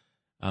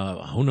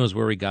knows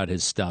where he got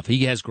his stuff.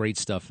 He has great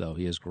stuff, though.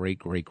 He has great,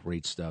 great,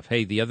 great stuff.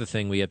 Hey, the other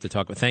thing we have to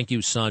talk about. Thank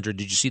you, Sandra.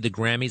 Did you see the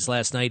Grammys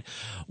last night?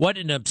 What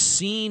an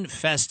obscene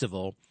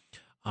festival.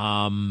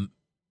 I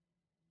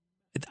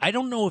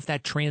don't know if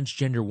that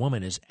transgender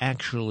woman is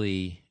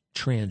actually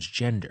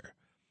transgender.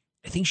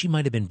 I think she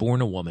might have been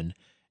born a woman,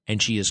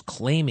 and she is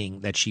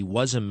claiming that she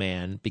was a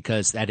man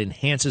because that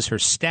enhances her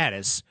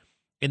status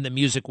in the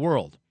music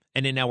world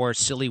and in our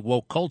silly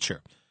woke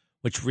culture,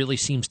 which really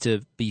seems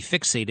to be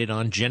fixated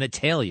on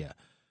genitalia.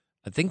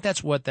 I think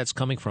that's what that's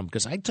coming from,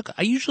 because I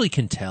usually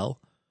can tell.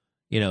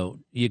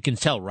 You can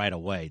tell right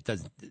away.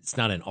 It's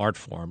not an art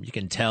form. You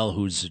can tell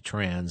who's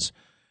trans.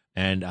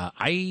 And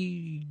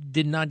I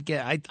did not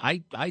get.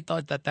 I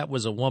thought that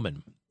was a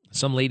woman,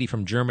 some lady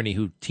from Germany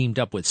who teamed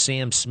up with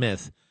Sam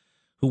Smith,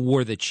 who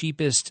wore the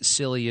cheapest,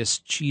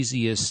 silliest,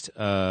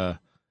 cheesiest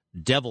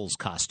devil's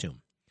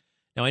costume.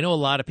 Now I know a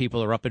lot of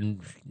people are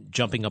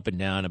jumping up and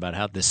down about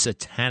how the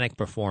satanic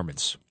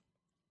performance.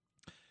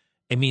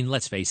 I mean,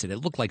 let's face it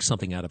looked like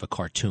something out of a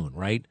cartoon,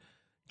 right?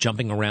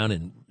 Jumping around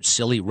in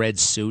silly red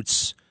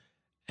suits.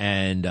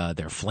 And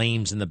there are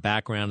flames in the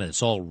background, and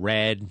it's all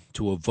red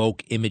to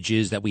evoke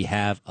images that we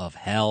have of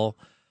hell.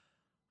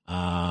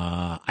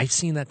 I've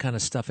seen that kind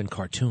of stuff in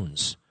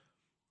cartoons.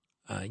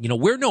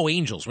 We're no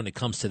angels when it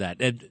comes to that.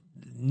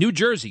 New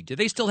Jersey, do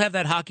they still have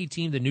that hockey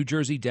team, the New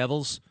Jersey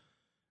Devils?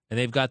 And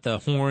they've got the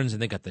horns,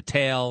 and they got the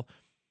tail.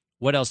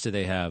 What else do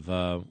they have?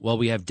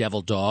 We have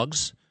devil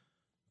dogs.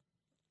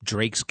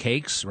 Drake's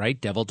Cakes, right?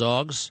 Devil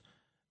dogs.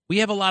 We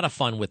have a lot of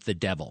fun with the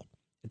devil.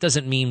 It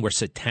doesn't mean we're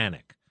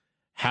satanic.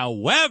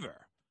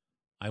 However,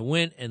 I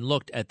went and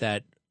looked at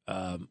that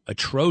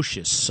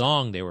atrocious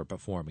song they were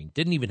performing.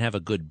 Didn't even have a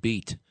good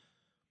beat.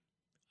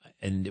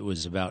 And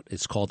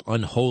it's called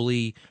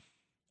Unholy.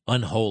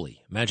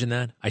 Imagine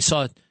that. I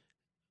saw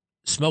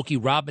Smokey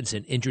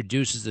Robinson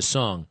introduces the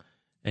song,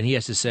 and he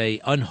has to say,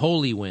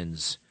 Unholy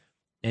wins.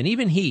 And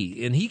even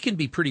he can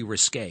be pretty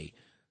risque,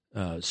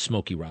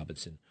 Smokey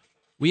Robinson.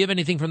 We have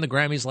anything from the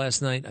Grammys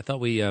last night? I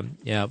thought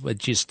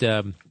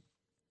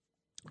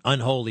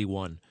Unholy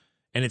won.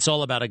 And it's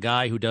all about a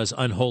guy who does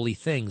unholy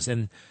things.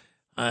 And,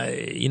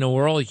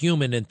 we're all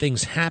human and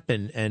things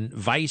happen, and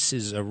vice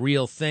is a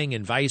real thing,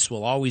 and vice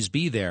will always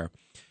be there.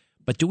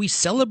 But do we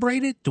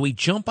celebrate it? Do we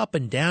jump up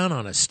and down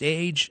on a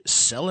stage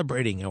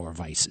celebrating our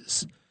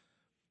vices?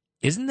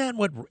 Isn't that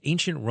what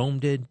ancient Rome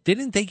did?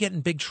 Didn't they get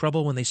in big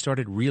trouble when they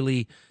started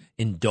really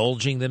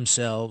indulging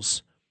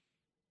themselves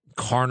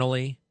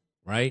carnally,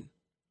 right?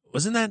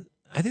 Wasn't that?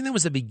 I think that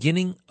was the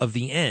beginning of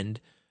the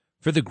end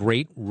for the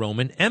great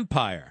Roman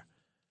Empire.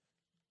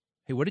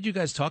 Hey, what did you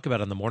guys talk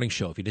about on the morning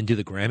show if you didn't do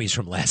the Grammys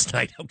from last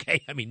night?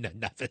 Okay, I mean,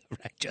 nothing,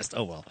 right? Just,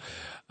 oh, well.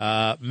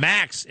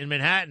 Max in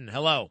Manhattan,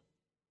 hello.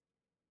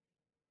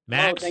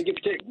 Max? Oh, thank you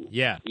for taking.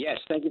 Yeah. Yes,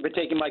 thank you for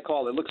taking my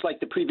call. It looks like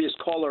the previous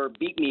caller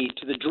beat me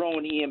to the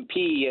drone EMP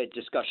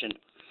discussion.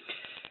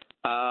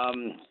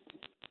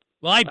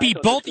 Well, I beat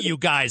both of you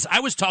guys. I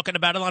was talking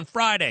about it on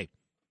Friday.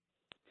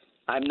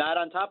 I'm not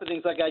on top of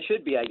things like I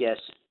should be, I guess.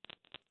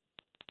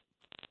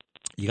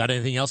 You got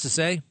anything else to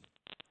say?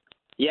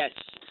 Yes.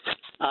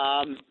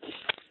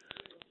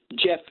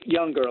 Jeff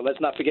Younger.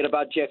 Let's not forget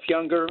about Jeff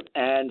Younger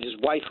and his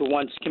wife who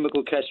wants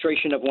chemical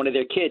castration of one of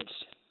their kids.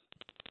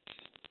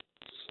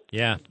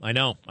 Yeah, I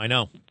know.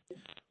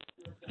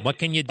 What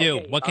can you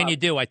do? What can you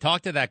do? I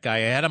talked to that guy. I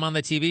had him on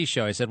the TV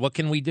show. I said, what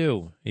can we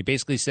do? He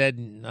basically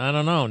said, I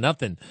don't know,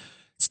 nothing.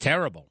 It's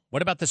terrible.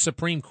 What about the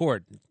Supreme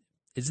Court?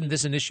 Isn't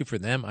this an issue for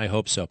them? I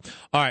hope so.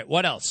 All right,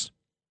 what else?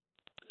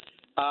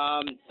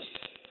 I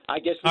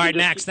guess. All right,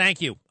 Max,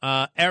 thank you.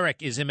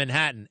 Eric is in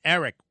Manhattan.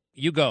 Eric,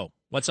 you go.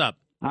 What's up?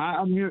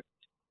 I'm here.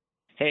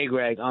 Hey,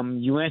 Greg.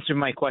 You answered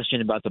my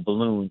question about the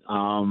balloon.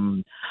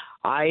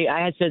 I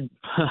had said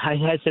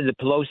the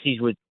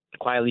Pelosi's would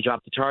quietly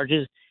drop the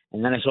charges,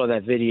 and then I saw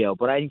that video,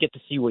 but I didn't get to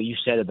see what you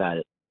said about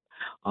it.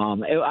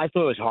 I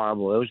thought it was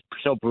horrible. It was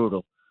so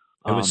brutal.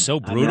 It was so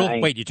brutal.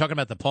 Wait, you're talking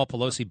about the Paul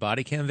Pelosi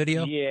body cam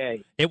video? Yeah.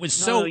 It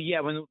was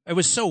it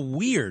was so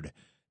weird.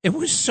 It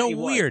was so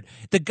weird.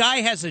 The guy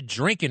has a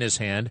drink in his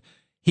hand.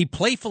 He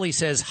playfully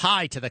says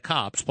hi to the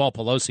cops. Paul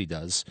Pelosi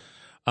does.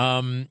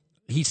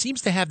 He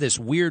seems to have this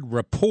weird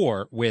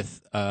rapport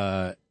with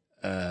the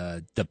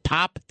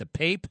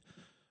Pape.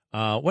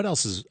 What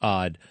else is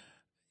odd?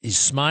 He's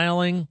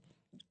smiling.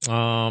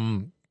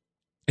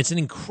 It's an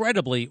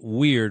incredibly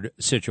weird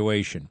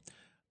situation.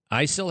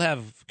 I still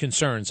have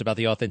concerns about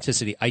the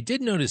authenticity. I did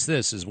notice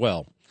this as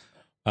well.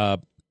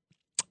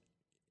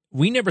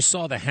 We never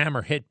saw the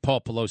hammer hit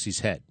Paul Pelosi's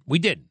head. We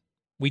didn't.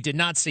 We did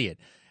not see it.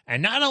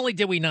 And not only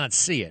did we not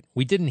see it,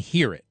 we didn't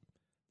hear it.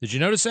 Did you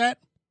notice that?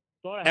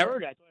 I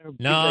heard it.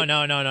 No.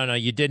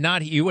 You did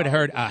not. You would have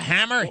heard a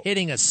hammer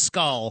hitting a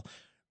skull.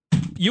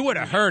 You would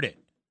have heard it.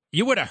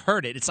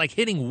 It's like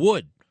hitting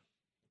wood.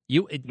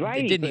 You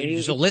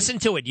just listen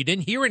to it. You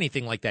didn't hear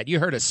anything like that.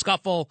 You heard a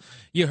scuffle.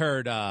 You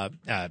heard,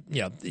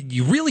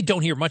 you really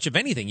don't hear much of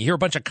anything. You hear a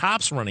bunch of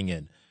cops running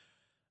in.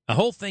 The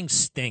whole thing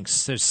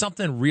stinks. There's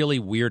something really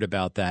weird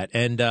about that.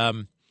 And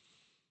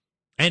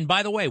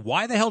by the way,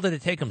 why the hell did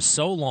it take them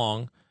so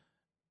long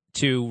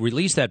to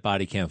release that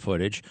body cam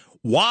footage?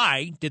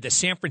 Why did the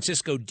San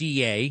Francisco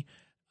DA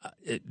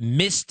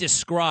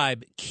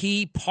misdescribe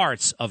key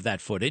parts of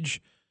that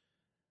footage?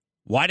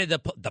 Why did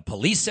the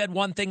police said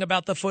one thing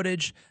about the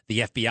footage?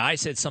 The FBI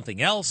said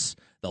something else.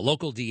 The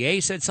local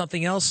DA said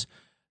something else.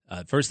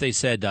 First they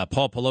said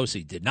Paul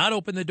Pelosi did not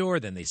open the door.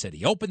 Then they said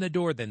he opened the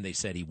door. Then they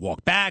said he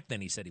walked back.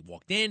 Then he said he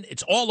walked in.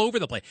 It's all over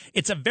the place.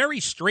 It's a very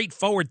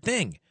straightforward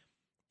thing,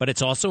 but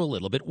it's also a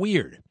little bit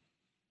weird.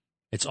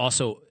 It's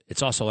also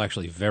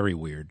actually very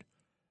weird.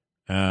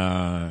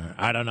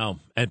 I don't know.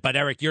 But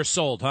Eric, you're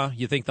sold, huh?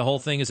 You think the whole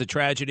thing is a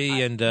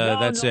tragedy and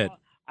that's it?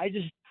 I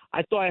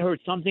thought I heard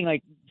something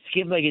like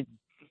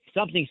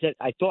something said.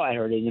 I thought I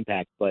heard an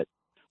impact, but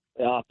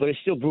it's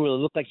still brutal. It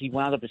looked like he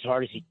wound up as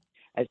hard as he.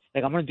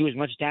 Like I'm going to do as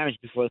much damage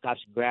before the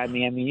cops can grab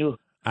me. I mean,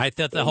 I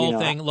thought the whole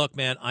thing. Look,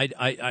 man,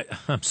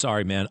 I'm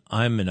sorry, man.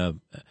 I'm in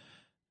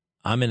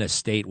a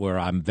state where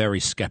I'm very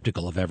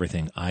skeptical of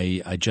everything.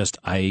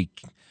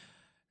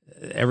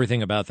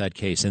 Everything about that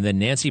case. And then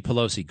Nancy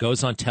Pelosi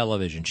goes on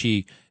television.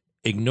 She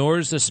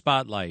ignores the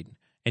spotlight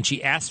and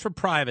she asks for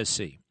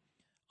privacy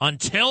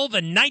until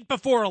the night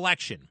before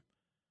election,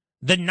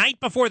 the night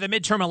before the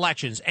midterm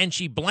elections, and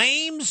she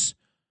blames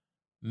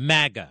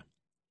MAGA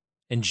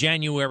and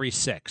January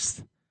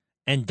 6th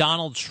and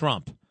Donald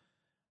Trump.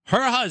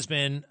 Her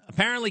husband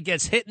apparently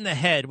gets hit in the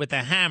head with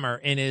a hammer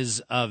in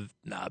his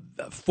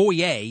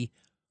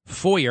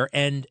foyer,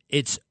 and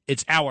it's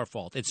our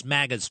fault. It's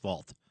MAGA's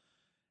fault.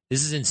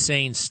 This is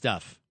insane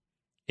stuff.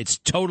 It's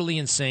totally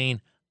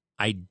insane.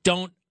 I'm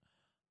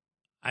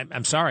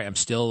sorry. I'm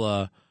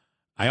still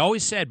I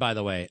always said, by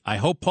the way, I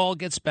hope Paul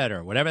gets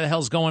better, whatever the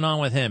hell's going on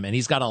with him. And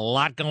he's got a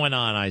lot going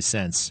on, I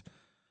sense.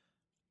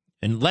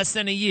 In less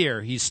than a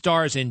year, he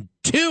stars in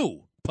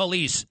 2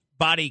 police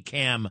body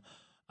cam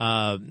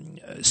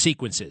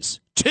sequences.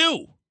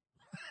 2!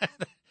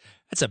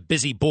 That's a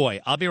busy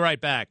boy. I'll be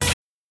right back.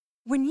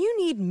 When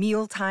you need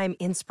mealtime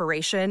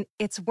inspiration,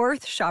 it's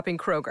worth shopping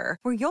Kroger,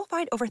 where you'll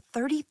find over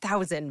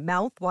 30,000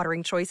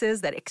 mouth-watering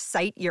choices that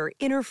excite your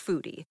inner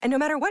foodie. And no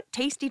matter what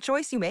tasty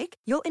choice you make,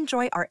 you'll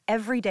enjoy our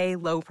everyday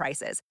low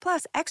prices,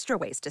 plus extra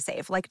ways to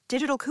save, like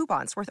digital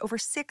coupons worth over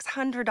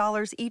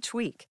 $600 each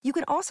week. You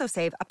can also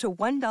save up to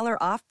 $1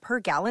 off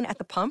per gallon at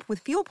the pump with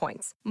fuel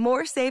points.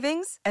 More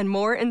savings and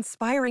more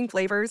inspiring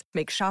flavors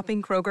make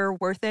shopping Kroger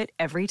worth it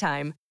every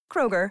time.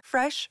 Kroger,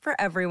 fresh for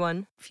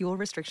everyone. Fuel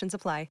restrictions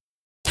apply.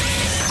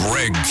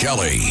 Greg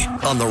Kelly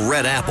on the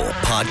Red Apple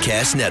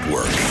Podcast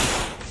Network.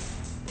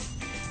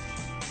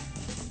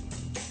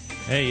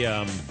 Hey,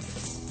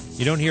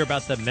 you don't hear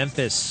about the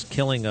Memphis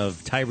killing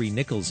of Tyree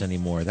Nichols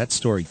anymore. That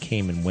story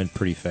came and went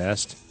pretty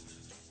fast.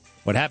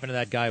 What happened to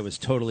that guy was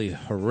totally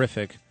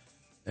horrific,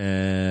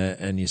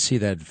 and you see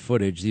that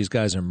footage. These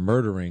guys are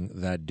murdering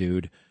that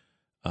dude.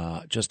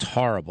 Just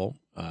horrible.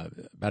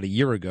 About a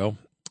year ago,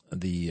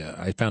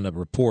 I found a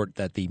report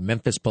that the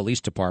Memphis Police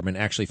Department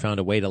actually found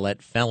a way to let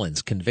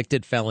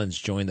convicted felons,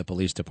 join the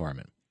police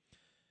department.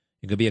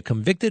 You could be a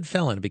convicted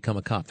felon and become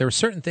a cop. There are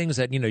certain things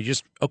that,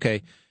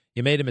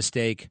 you made a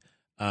mistake.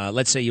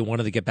 Let's say you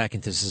wanted to get back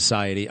into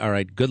society. All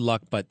right, good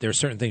luck, but there are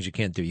certain things you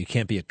can't do. You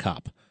can't be a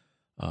cop.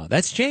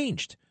 That's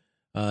changed.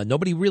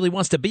 Nobody really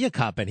wants to be a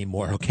cop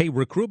anymore, okay?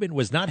 Recruitment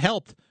was not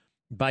helped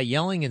by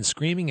yelling and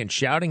screaming and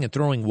shouting and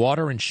throwing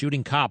water and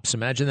shooting cops.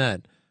 Imagine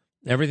that.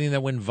 Everything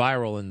that went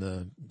viral in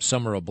the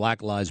summer of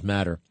Black Lives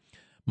Matter.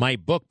 My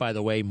book, by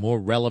the way, more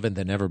relevant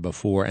than ever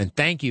before. And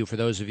thank you for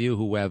those of you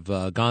who have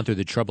gone through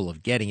the trouble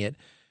of getting it.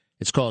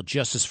 It's called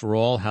Justice for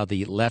All, How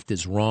the Left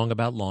is Wrong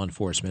About Law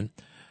Enforcement.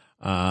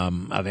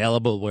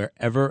 Available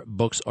wherever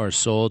books are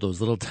sold, those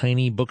little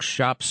tiny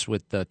bookshops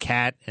with the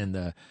cat and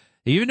the...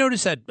 You even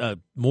notice that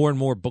more and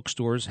more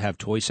bookstores have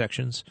toy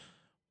sections?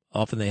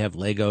 Often they have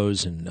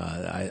Legos, and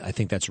I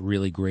think that's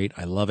really great.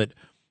 I love it.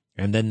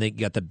 And then they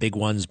got the big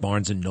ones,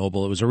 Barnes &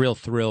 Noble. It was a real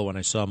thrill when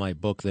I saw my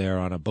book there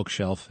on a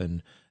bookshelf,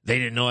 and they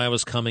didn't know I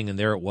was coming, and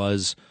there it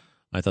was.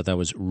 I thought that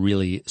was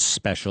really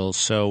special.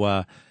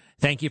 So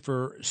thank you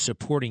for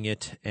supporting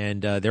it.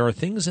 And there are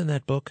things in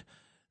that book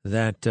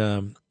that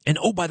and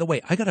oh, by the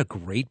way, I got a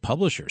great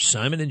publisher,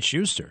 Simon &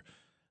 Schuster.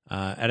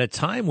 At a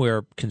time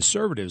where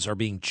conservatives are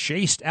being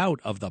chased out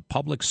of the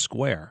public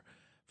square,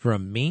 for a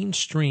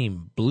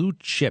mainstream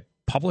blue-chip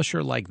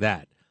publisher like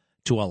that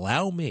to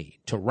allow me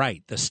to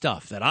write the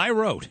stuff that I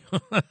wrote,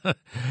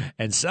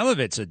 and some of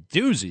it's a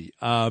doozy.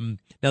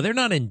 Now, they're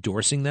not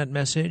endorsing that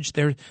message.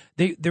 They're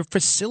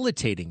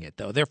facilitating it,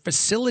 though. They're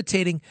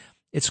facilitating.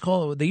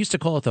 They used to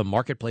call it the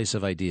marketplace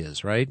of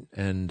ideas, right?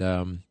 And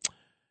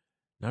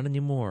not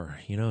anymore.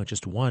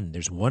 Just one.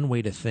 There's one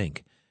way to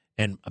think.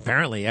 And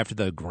apparently, after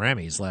the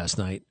Grammys last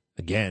night,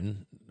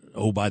 again,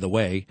 oh, by the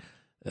way,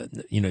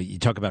 you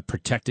talk about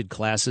protected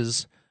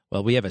classes.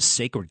 Well, we have a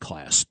sacred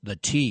class, the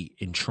T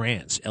in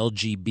trans,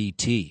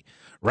 LGBT.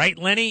 Right,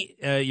 Lenny?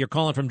 You're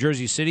calling from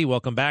Jersey City.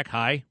 Welcome back.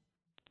 Hi.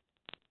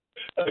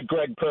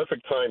 Greg,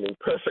 perfect timing.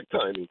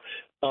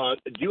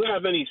 Do you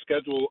have any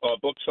scheduled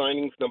book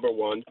signings, number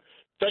one?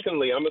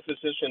 Secondly, I'm a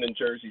physician in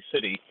Jersey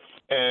City,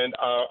 and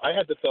I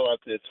had to fill out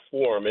this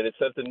form, and it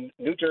says the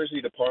New Jersey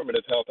Department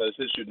of Health has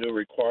issued new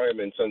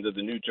requirements under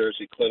the New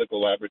Jersey Clinical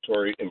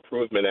Laboratory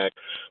Improvement Act,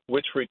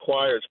 which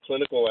requires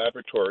clinical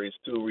laboratories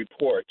to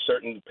report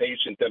certain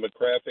patient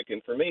demographic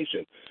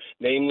information,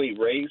 namely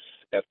race,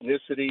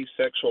 ethnicity,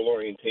 sexual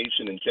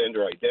orientation, and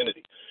gender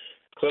identity.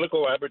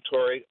 Clinical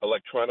laboratory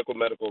electronic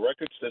medical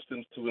record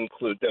systems to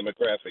include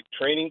demographic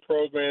training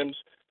programs,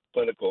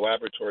 clinical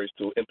laboratories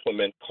to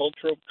implement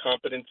cultural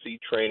competency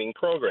training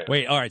programs.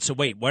 All right. So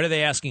what are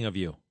they asking of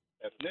you?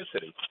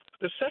 Ethnicity.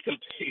 The second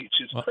page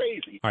is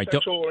crazy. All right,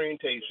 sexual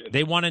orientation.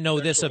 They want to know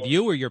this of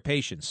you or your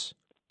patients?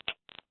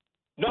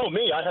 No,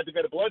 me. I had to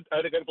get a blood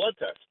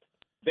test.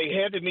 They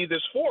handed me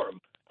this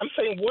form. I'm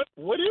saying,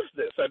 what is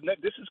this?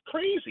 This is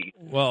crazy.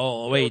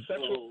 Well, wait.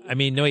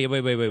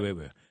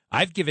 Wait.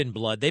 I've given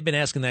blood. They've been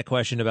asking that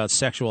question about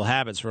sexual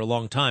habits for a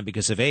long time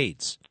because of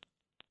AIDS.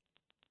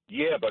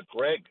 Yeah, but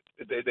Greg,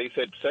 they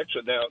said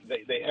sexual. Now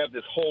they have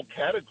this whole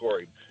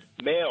category: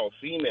 male,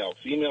 female,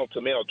 female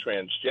to male,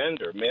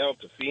 transgender, male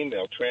to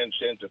female,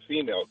 transgender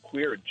female,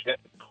 genderqueer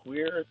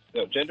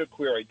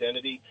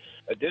identity,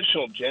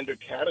 additional gender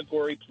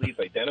category. Please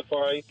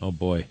identify. Oh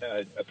boy,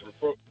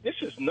 this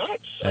is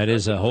nuts. That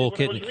is a whole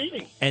kit.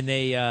 And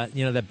they,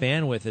 the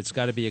bandwidth that's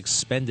got to be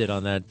expended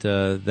on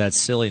that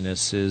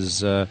silliness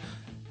is.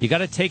 You got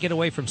to take it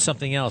away from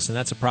something else, and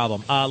that's a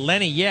problem.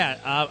 Lenny,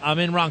 I'm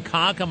in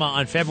Ronkonkoma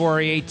on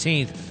February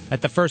 18th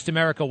at the First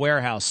America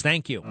Warehouse.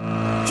 Thank you.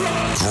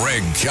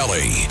 Greg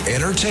Kelly,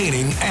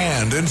 entertaining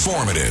and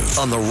informative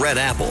on the Red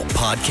Apple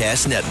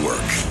Podcast Network.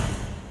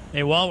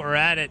 Hey, while we're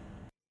at it,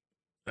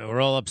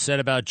 we're all upset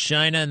about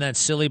China and that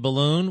silly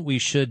balloon. We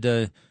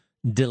should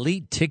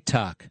delete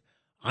TikTok.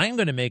 I'm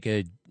going to make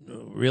a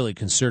really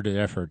concerted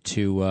effort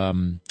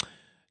to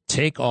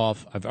take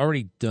off. I've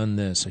already done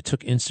this. I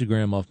took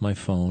Instagram off my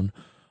phone.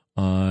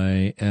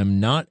 I am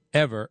not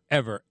ever,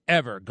 ever,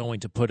 ever going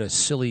to put a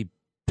silly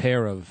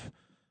pair of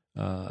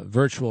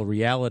virtual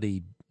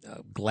reality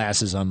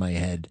glasses on my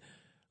head.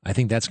 I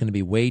think that's going to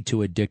be way too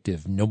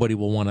addictive. Nobody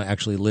will want to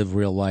actually live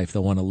real life.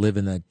 They'll want to live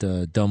in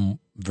that dumb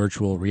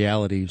virtual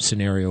reality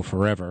scenario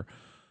forever.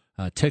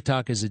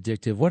 TikTok is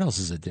addictive. What else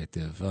is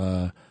addictive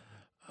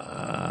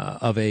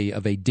of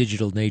a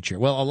digital nature?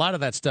 Well, a lot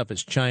of that stuff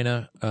is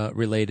China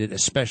related,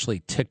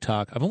 especially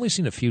TikTok. I've only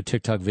seen a few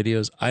TikTok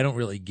videos. I don't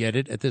really get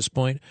it at this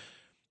point.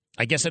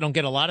 I guess I don't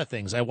get a lot of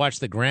things. I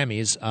watched the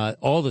Grammys.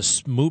 All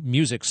the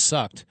music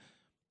sucked.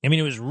 I mean,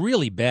 it was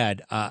really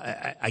bad.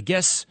 I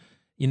guess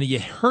you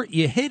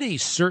hit a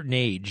certain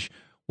age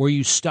where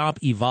you stop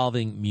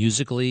evolving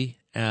musically.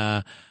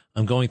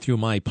 I'm going through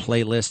my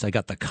playlist. I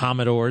got the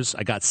Commodores.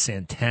 I got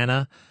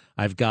Santana.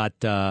 I've got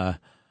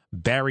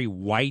Barry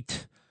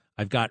White.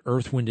 I've got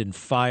Earth, Wind, and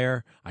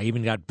Fire. I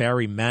even got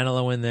Barry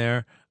Manilow in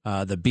there.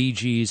 The Bee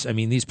Gees. I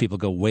mean, these people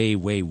go way,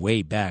 way,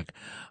 way back.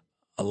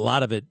 A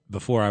lot of it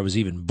before I was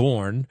even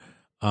born.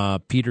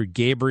 Peter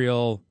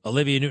Gabriel,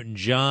 Olivia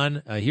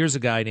Newton-John. Here's a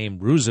guy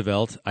named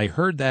Roosevelt. I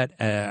heard that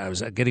I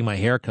was getting my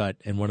hair cut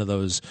in one of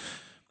those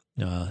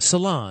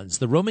salons,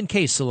 the Roman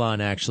K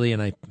salon, actually,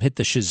 and I hit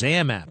the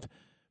Shazam app.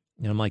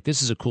 And I'm like,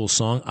 this is a cool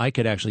song. I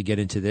could actually get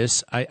into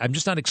this. I'm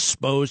just not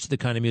exposed to the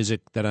kind of music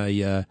that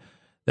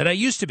I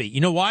used to be. You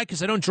know why?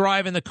 Because I don't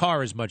drive in the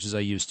car as much as I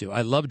used to.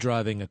 I love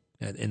driving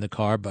in the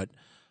car, but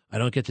I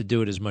don't get to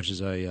do it as much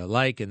as I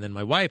like. And then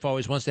my wife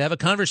always wants to have a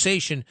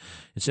conversation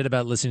instead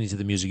about listening to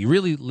the music. You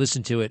really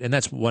listen to it, and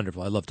that's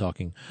wonderful. I love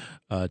talking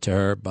to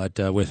her, but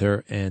with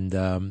her.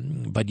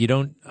 And but you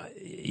don't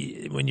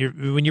when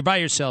you're by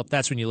yourself.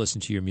 That's when you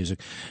listen to your music.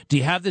 Do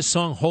you have this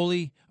song,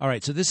 Holy? All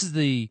right. So this is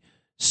the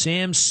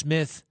Sam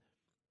Smith.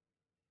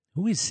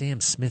 Who is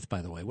Sam Smith,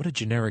 by the way? What a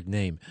generic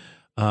name.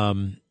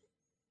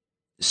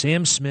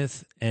 Sam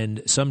Smith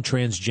and some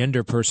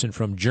transgender person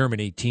from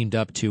Germany teamed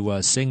up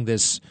to sing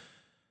this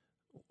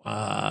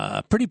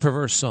pretty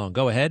perverse song.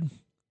 Go ahead.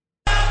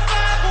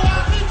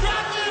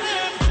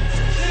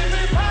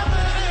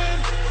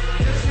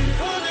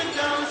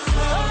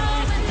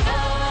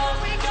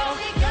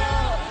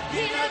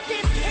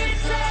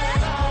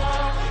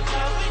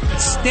 It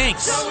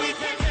stinks.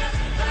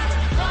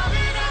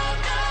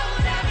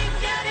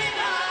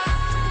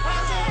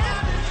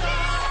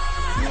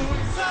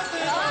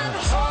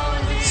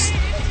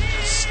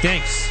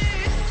 Stinks.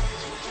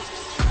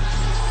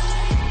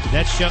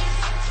 That show,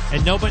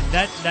 and nobody.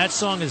 That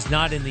song is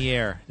not in the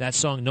air. That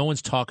song, no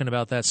one's talking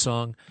about that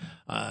song.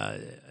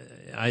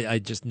 I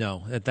just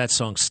know that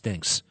song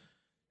stinks,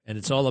 and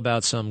it's all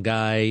about some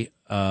guy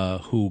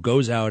who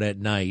goes out at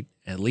night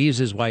and leaves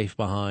his wife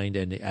behind,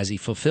 and as he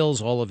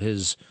fulfills all of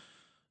his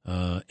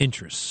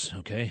interests.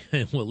 Okay,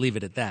 we'll leave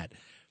it at that.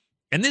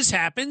 And this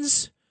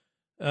happens.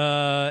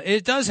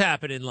 It does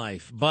happen in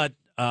life, but.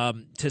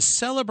 To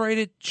celebrate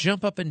it,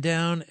 jump up and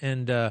down,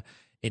 and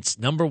it's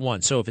number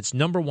one. So if it's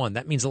number one,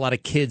 that means a lot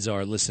of kids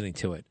are listening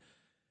to it.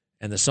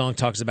 And the song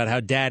talks about how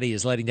daddy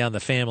is letting down the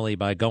family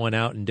by going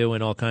out and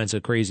doing all kinds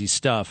of crazy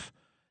stuff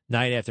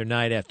night after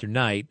night after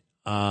night.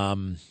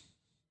 And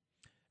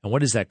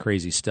what is that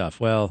crazy stuff?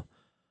 Well,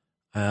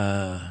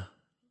 I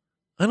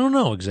don't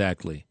know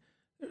exactly.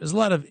 There's a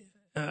lot of,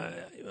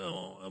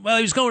 well,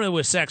 he was going to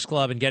a sex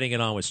club and getting it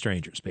on with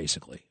strangers,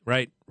 basically.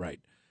 Right.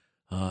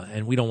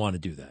 And we don't want to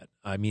do that.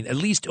 I mean, at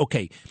least,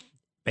 okay,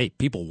 hey,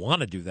 people want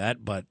to do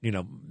that, but,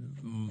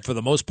 for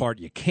the most part,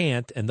 you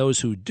can't. And those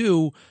who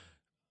do,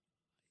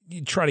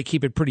 you try to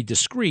keep it pretty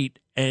discreet.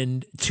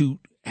 And to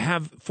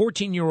have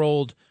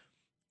 14-year-old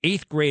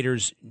 8th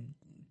graders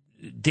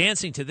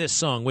dancing to this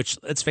song, which,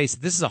 let's face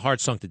it, this is a hard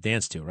song to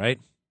dance to, right?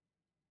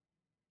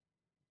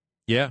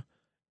 Yeah?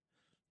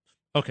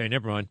 Okay,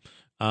 never mind.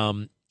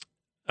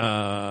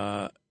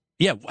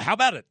 Yeah, how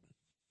about it?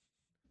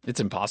 It's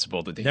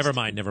impossible to dance. Never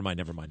mind.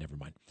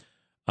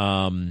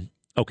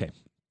 Okay.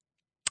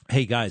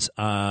 Hey, guys,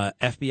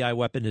 FBI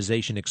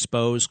weaponization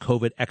exposed.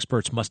 COVID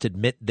experts must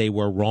admit they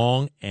were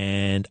wrong,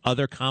 and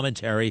other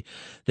commentary.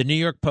 The New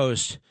York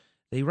Post,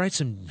 they write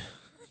some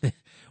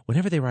 –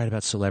 whenever they write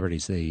about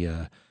celebrities, they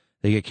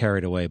get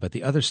carried away. But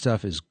the other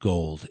stuff is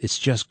gold. It's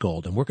just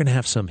gold. And we're going to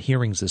have some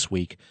hearings this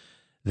week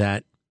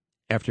that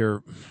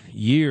after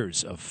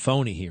years of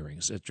phony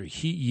hearings, after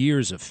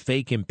years of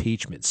fake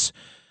impeachments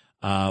 –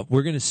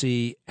 we're going to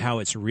see how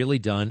it's really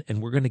done,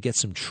 and we're going to get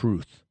some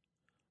truth.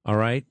 All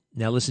right?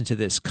 Now listen to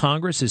this.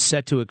 Congress is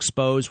set to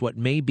expose what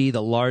may be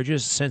the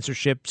largest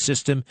censorship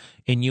system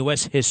in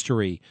U.S.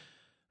 history.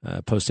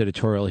 Post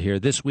editorial here.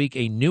 This week,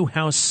 a new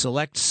House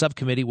Select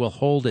Subcommittee will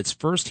hold its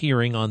first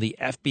hearing on the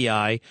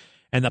FBI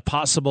and the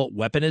possible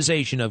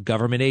weaponization of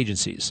government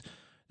agencies.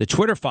 The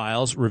Twitter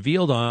files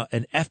revealed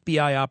an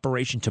FBI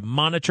operation to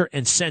monitor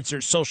and censor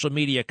social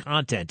media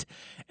content,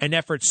 an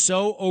effort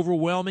so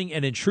overwhelming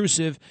and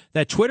intrusive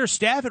that Twitter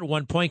staff at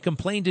one point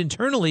complained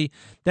internally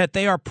that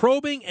they are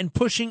probing and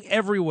pushing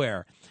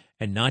everywhere.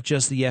 and not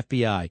just the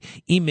FBI.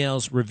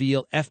 Emails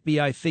reveal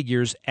FBI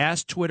figures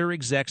asked Twitter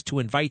execs to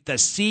invite the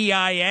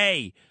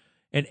CIA,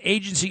 an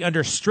agency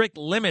under strict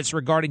limits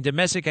regarding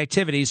domestic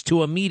activities,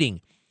 to a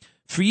meeting.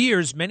 For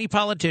years, many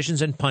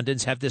politicians and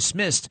pundits have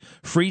dismissed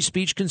free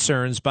speech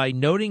concerns by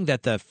noting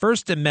that the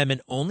First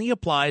Amendment only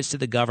applies to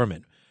the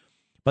government.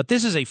 But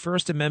this is a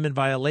First Amendment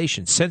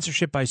violation,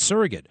 censorship by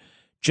surrogate.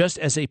 Just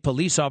as a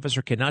police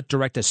officer cannot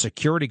direct a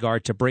security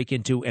guard to break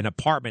into an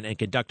apartment and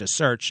conduct a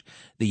search,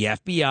 the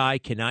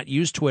FBI cannot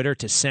use Twitter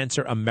to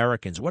censor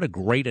Americans. What a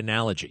great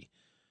analogy.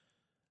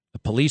 A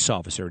police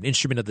officer, an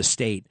instrument of the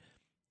state,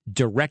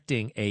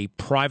 directing a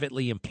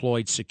privately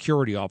employed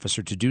security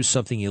officer to do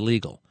something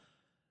illegal.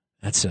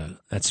 That's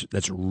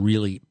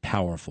really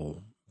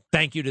powerful.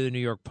 Thank you to the New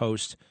York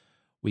Post.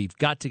 We've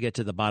got to get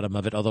to the bottom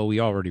of it, although we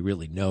already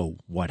really know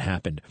what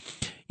happened.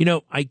 You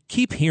know, I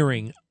keep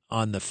hearing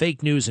on the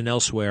fake news and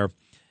elsewhere,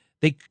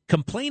 they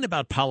complain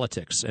about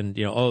politics and,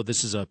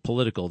 this is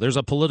there's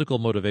a political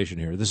motivation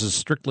here. This is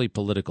strictly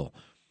political.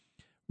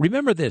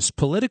 Remember this,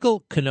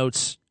 political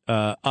connotes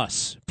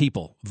us,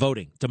 people,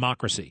 voting,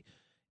 democracy,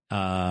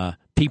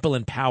 people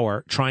in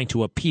power trying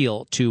to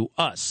appeal to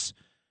us,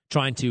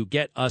 trying to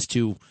get us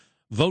to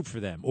vote for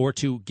them or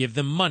to give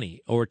them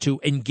money or to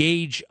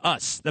engage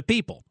us, the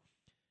people.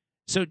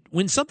 So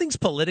when something's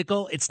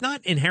political, it's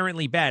not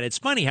inherently bad. It's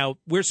funny how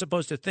we're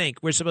supposed to think.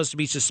 We're supposed to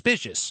be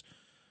suspicious.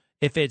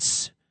 If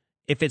it's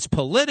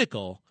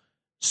political,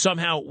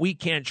 somehow we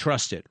can't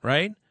trust it,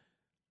 right?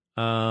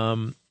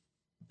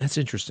 That's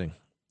interesting.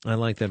 I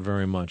like that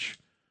very much.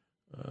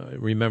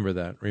 Remember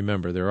that.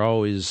 Remember, they're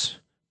always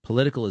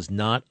political is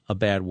not a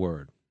bad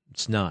word.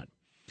 It's not.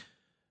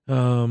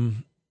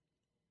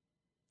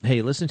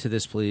 Hey, listen to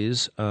this,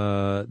 please.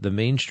 The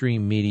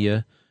mainstream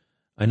media.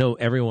 I know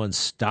everyone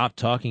stopped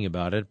talking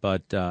about it,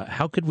 but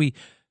how could we?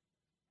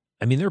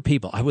 I mean, there are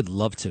people I would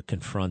love to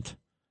confront,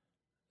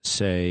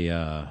 say,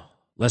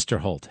 Lester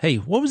Holt. Hey,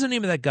 what was the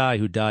name of that guy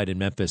who died in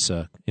Memphis,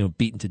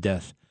 beaten to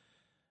death?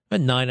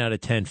 9 out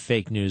of 10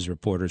 fake news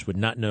reporters would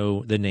not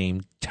know the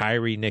name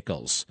Tyree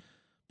Nichols.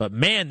 But,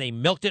 man, they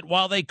milked it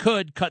while they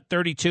could. Cut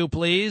 32,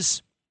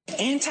 please.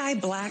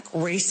 Anti-black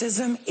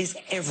racism is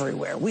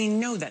everywhere. We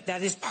know that.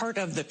 That is part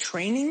of the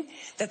training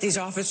that these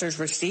officers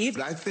receive.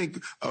 I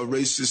think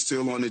race is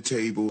still on the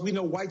table. We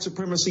know white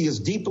supremacy is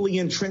deeply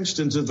entrenched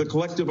into the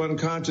collective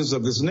unconscious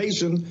of this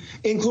nation,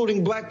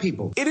 including black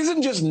people. It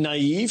isn't just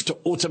naive to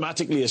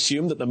automatically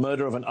assume that the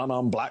murder of an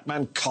unarmed black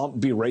man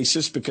can't be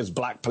racist because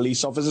black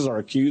police officers are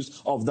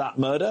accused of that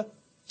murder.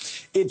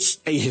 It's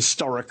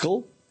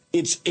ahistorical.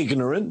 It's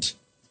ignorant.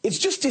 It's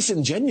just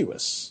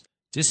disingenuous.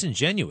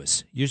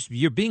 Disingenuous.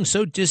 You're being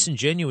so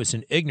disingenuous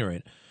and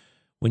ignorant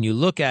when you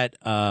look at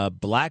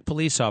black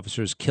police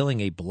officers killing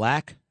a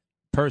black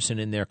person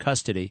in their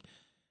custody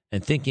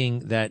and thinking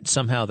that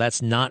somehow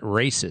that's not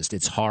racist.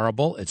 It's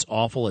horrible. It's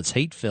awful. It's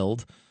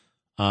hate-filled,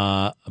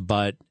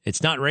 but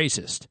it's not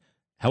racist.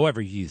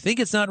 However, you think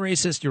it's not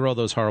racist, you're all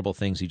those horrible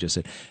things he just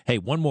said. Hey,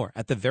 one more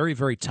at the very,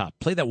 very top.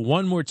 Play that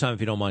one more time if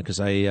you don't mind,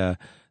 because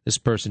this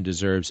person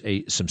deserves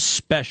some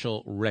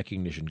special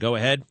recognition. Go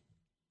ahead.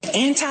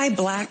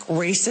 Anti-black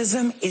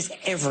racism is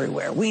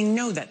everywhere. We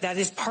know that. That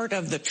is part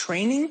of the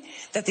training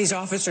that these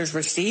officers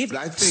receive.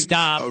 I think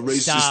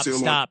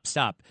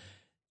Stop.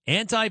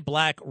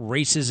 Anti-black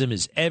racism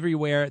is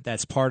everywhere.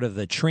 That's part of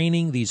the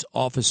training these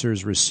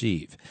officers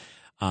receive.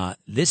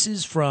 This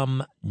is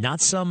from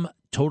not some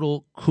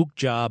total kook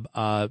job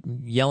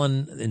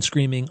yelling and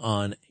screaming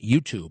on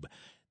YouTube.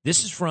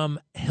 This is from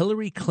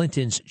Hillary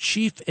Clinton's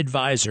chief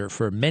advisor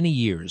for many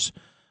years,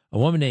 a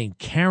woman named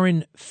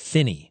Karen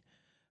Finney,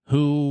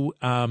 who,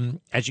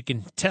 as you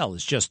can tell,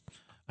 is just,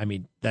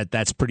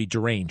 that's pretty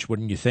deranged,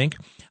 wouldn't you think?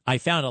 I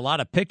found a lot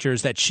of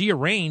pictures that she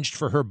arranged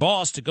for her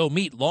boss to go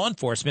meet law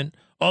enforcement,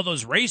 all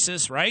those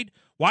racists, right?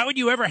 Why would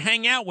you ever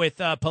hang out with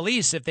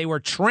police if they were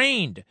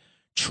trained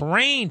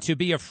to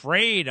be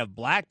afraid of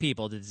black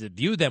people, to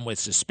view them with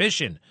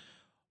suspicion?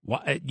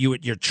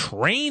 You're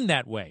trained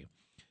that way.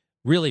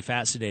 Really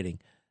fascinating.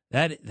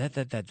 That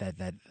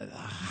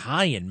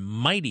high and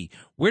mighty.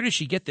 Where does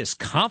she get this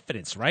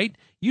confidence, right?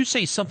 You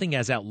say something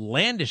as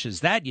outlandish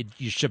as that,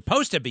 you're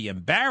supposed to be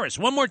embarrassed.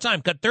 One more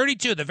time, cut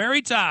 32, the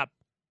very top.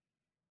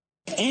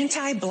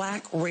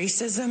 Anti-black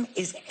racism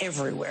is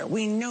everywhere.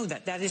 We know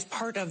that. That is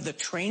part of the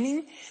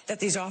training that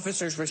these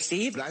officers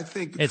receive. I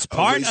think it's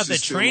part of the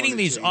training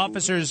these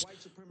officers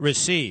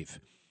receive.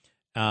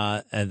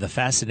 And the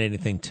fascinating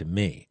thing to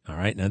me, all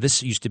right, now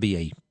this used to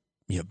be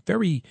a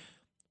very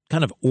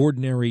kind of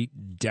ordinary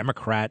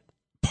Democrat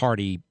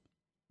Party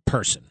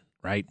person,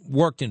 right?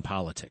 Worked in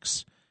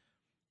politics.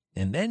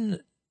 And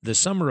then the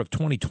summer of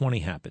 2020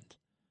 happened,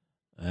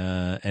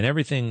 and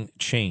everything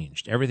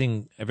changed.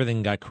 Everything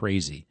got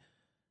crazy.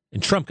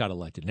 And Trump got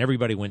elected, and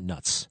everybody went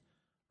nuts,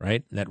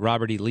 right? And that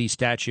Robert E. Lee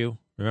statue,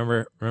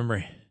 remember,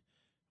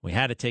 we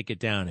had to take it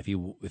down. If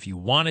you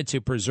wanted to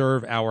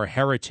preserve our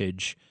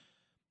heritage,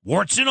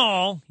 warts and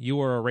all, you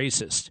were a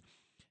racist.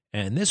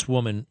 And this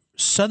woman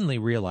suddenly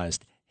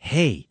realized,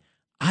 hey,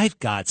 I've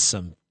got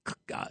some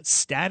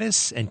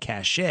status and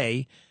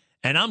cachet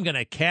and I'm going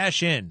to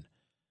cash in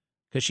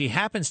because she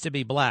happens to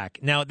be black.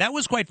 Now, that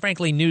was quite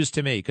frankly news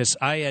to me because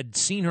I had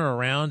seen her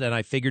around and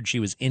I figured she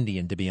was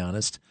Indian, to be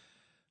honest.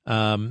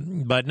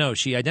 But no,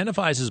 she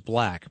identifies as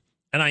black.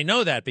 And I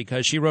know that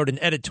because she wrote an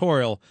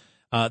editorial.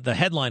 The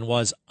headline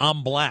was,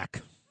 "I'm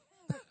black."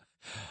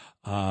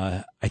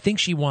 I think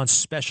she wants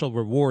special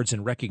rewards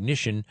and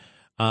recognition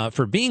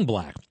for being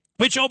black,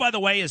 which, oh, by the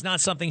way, is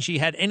not something she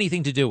had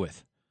anything to do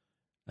with.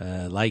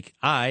 Like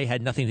I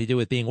had nothing to do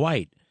with being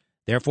white.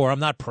 Therefore, I'm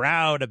not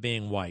proud of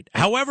being white.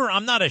 However,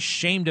 I'm not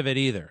ashamed of it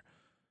either.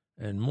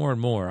 And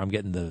more, I'm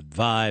getting the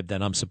vibe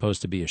that I'm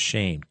supposed to be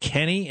ashamed.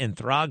 Kenny in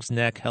Throgs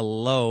Neck,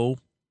 hello.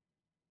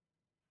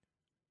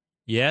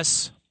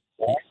 Yes?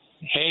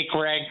 Hey,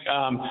 Greg.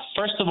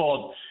 First of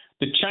all,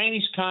 the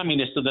Chinese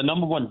communists are the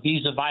number one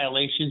visa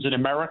violations in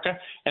America.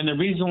 And the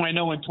reason why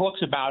no one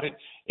talks about it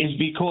is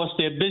because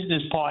they're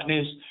business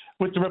partners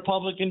with the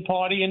Republican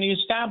Party and the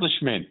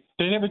establishment.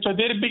 They're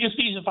the biggest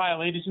visa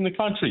violators in the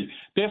country.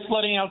 They're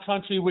flooding our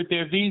country with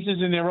their visas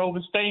and they're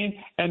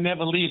overstaying and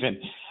never leaving.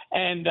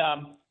 And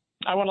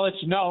I want to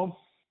let you know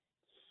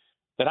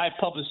that I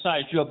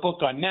publicized your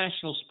book on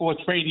national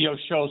sports radio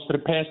shows for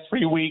the past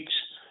 3 weeks.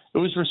 It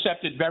was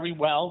received very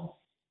well.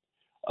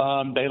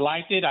 They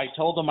liked it. I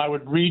told them I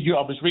would read you.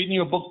 I was reading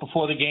your book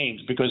before the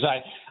games because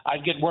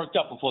I'd get worked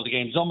up before the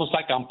games. It's almost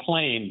like I'm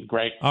playing,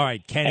 Greg. All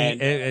right,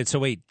 Kenny. So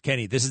wait,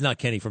 Kenny, this is not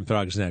Kenny from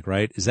Throgs Neck,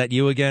 right? Is that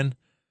you again?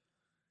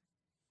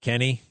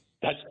 Kenny?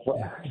 That's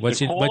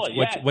what's your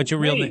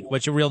real name?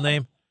 What's your real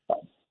name?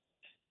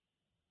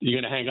 You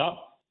gonna hang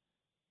up?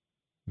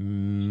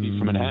 Steve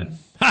from Manhattan.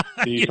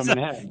 Steve from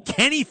Manhattan.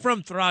 Kenny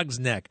from Throgs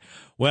Neck.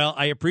 Well,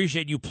 I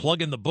appreciate you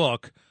plugging the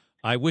book.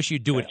 I wish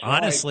you'd do it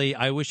honestly.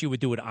 Right. I wish you would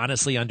do it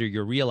honestly under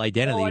your real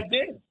identity. Oh, I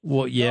did.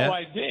 Well, yeah. No,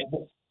 I did.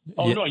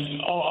 Oh yeah.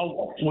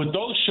 No! With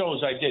those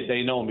shows, I did.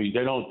 They know me.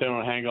 They don't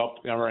hang up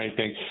or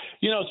anything.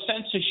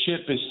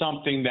 Censorship is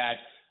something that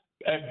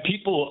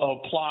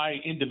people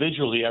apply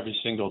individually every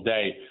single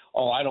day.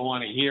 Oh, I don't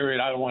want to hear it.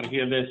 I don't want to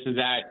hear this and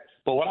that.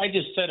 But what I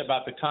just said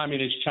about the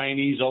communist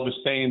Chinese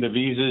overstaying the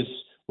visas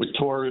with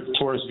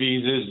tourist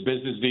visas,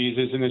 business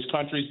visas in this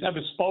country is never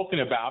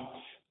spoken about.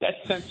 That's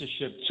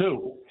censorship,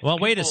 too. Well,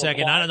 wait a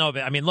second. I don't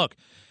know. I mean, look,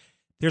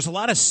 there's a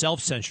lot of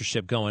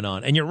self-censorship going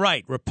on. And you're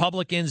right.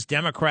 Republicans,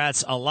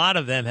 Democrats, a lot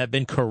of them have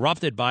been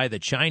corrupted by the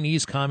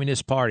Chinese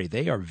Communist Party.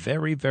 They are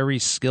very, very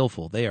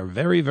skillful. They are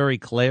very, very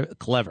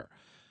clever.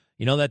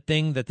 You know that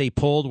thing that they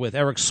pulled with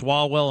Eric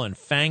Swalwell and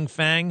Fang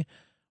Fang?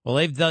 Well,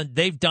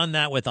 they've done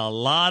that with a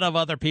lot of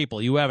other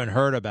people you haven't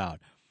heard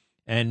about.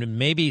 And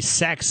maybe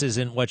sex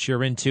isn't what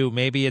you're into.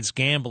 Maybe it's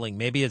gambling.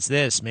 Maybe it's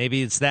this.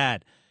 Maybe it's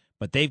that.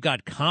 But they've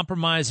got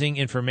compromising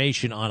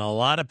information on a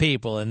lot of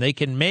people, and they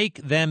can make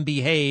them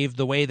behave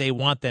the way they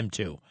want them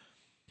to.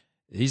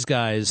 These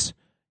guys,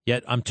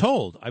 yet I've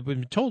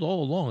been told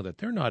all along that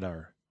they're not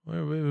our.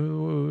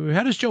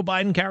 How does Joe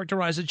Biden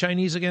characterize the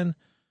Chinese again?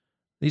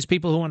 These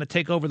people who want to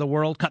take over the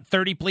world. Cut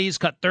 30, please.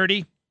 Cut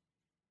 30.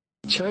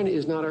 China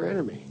is not our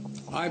enemy.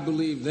 I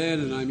believe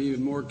then, and I'm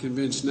even more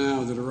convinced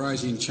now, that a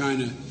rising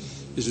China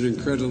is an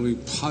incredibly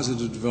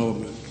positive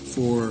development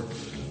for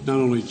not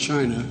only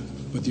China,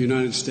 but the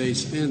United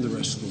States and the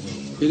rest of the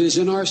world. It is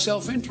in our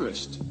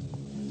self-interest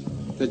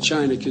that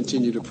China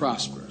continue to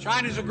prosper.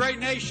 China is a great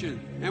nation,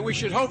 and we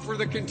should hope for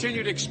the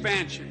continued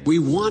expansion. We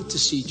want to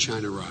see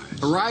China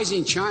rise. A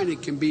rising China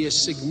can be a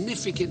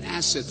significant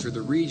asset for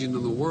the region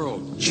and the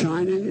world.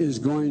 China is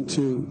going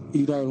to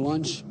eat our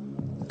lunch?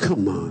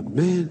 Come on,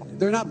 man.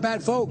 They're not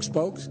bad folks,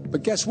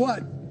 but guess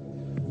what?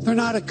 They're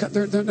not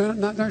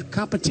a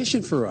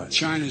competition for us.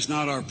 China's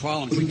not our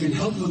problem. We can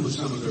help them with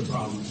some of their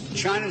problems.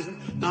 China's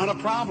not a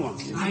problem.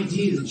 The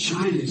idea that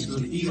China is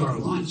going to eat our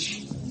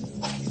lunch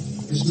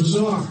is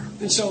bizarre.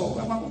 And so,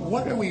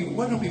 what are we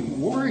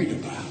worried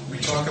about? We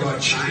talk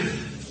about China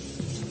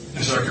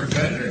as our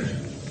competitor.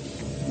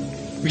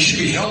 We should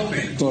be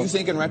helping. Do you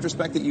think, in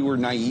retrospect, that you were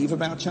naive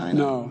about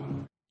China?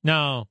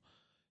 No.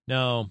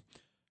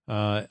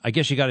 I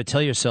guess you got to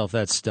tell yourself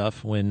that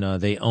stuff when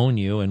they own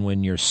you and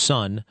when your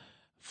son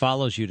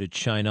follows you to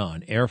China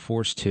on Air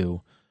Force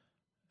Two.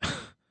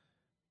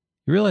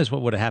 You realize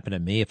what would have happened to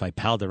me if I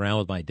palled around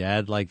with my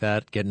dad like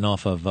that, getting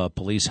off of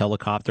police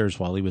helicopters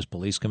while he was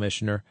police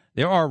commissioner?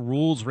 There are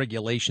rules,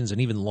 regulations,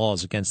 and even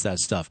laws against that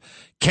stuff.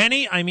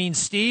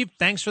 Steve,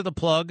 thanks for the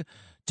plug.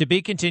 To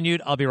be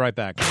continued. I'll be right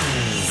back.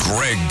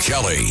 Greg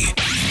Kelly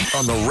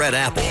on the Red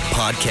Apple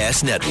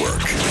Podcast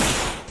Network.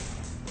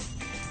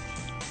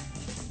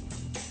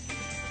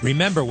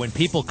 Remember when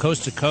people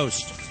coast to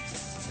coast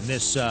in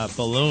this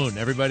balloon,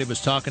 everybody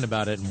was talking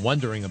about it and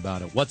wondering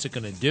about it. What's it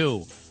going to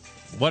do?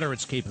 What are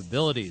its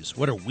capabilities?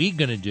 What are we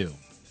going to do?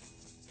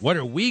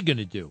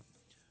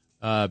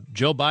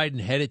 Joe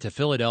Biden headed to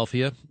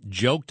Philadelphia,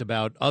 joked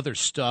about other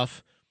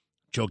stuff,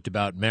 joked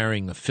about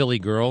marrying a Philly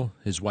girl,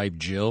 his wife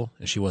Jill,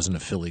 and she wasn't a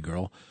Philly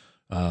girl.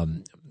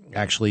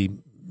 Actually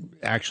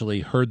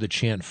heard the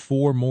chant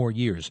 4 more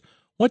years.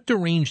 What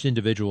deranged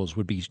individuals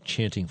would be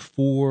chanting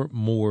 4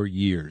 more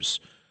years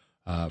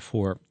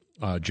for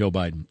Joe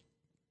Biden?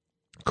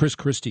 Chris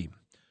Christie,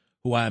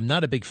 who I am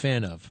not a big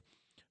fan of,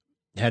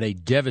 had a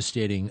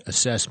devastating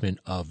assessment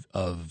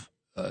of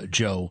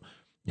Joe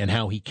and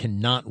how he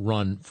cannot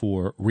run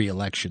for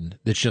re-election.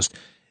 That's just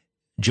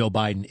Joe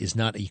Biden is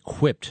not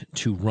equipped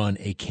to run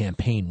a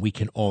campaign. We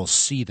can all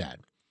see that.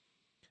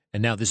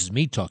 And now this is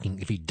me talking.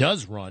 If he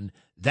does run,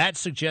 that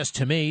suggests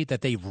to me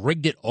that they've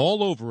rigged it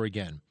all over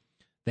again.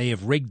 They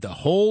have rigged the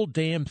whole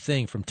damn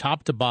thing from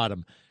top to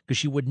bottom,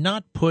 because you would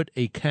not put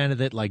a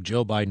candidate like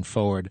Joe Biden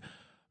forward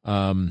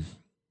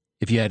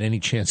if you had any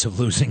chance of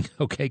losing,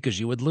 okay, because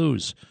you would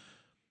lose.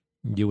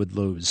 You would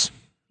lose.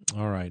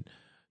 All right.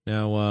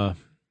 Now, all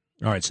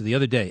right, so the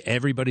other day,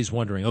 everybody's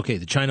wondering, okay,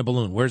 the China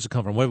balloon, where's it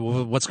come from?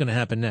 What's going to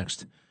happen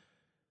next?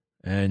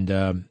 And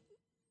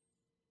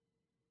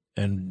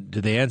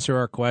did they answer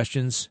our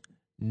questions?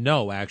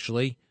 No,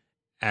 actually,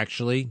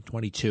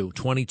 22,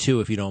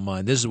 if you don't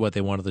mind. This is what they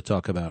wanted to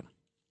talk about.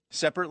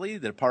 Separately,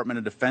 the Department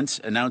of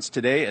Defense announced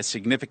today a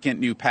significant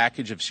new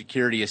package of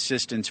security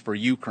assistance for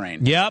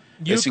Ukraine. Yep,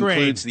 this Ukraine.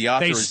 Includes the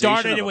authorization they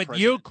started it with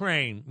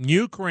Ukraine.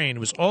 Ukraine. It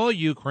was all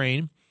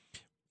Ukraine.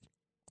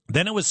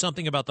 Then it was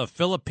something about the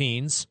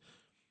Philippines.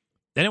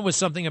 Then it was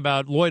something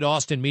about Lloyd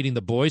Austin meeting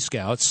the Boy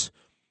Scouts.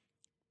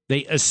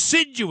 They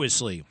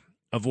assiduously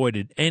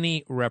avoided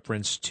any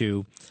reference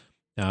to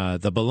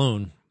the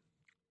balloon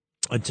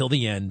until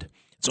the end.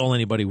 It's all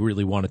anybody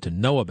really wanted to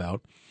know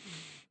about.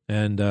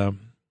 And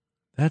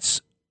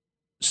that's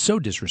so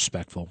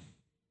disrespectful.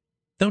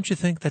 Don't you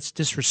think that's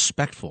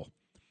disrespectful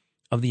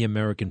of the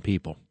American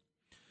people?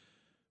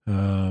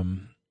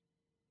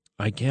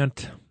 I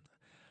can't.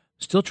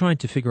 Still trying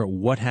to figure out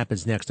what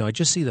happens next. Now, I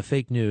just see the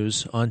fake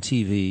news on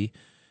TV,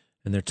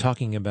 and they're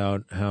talking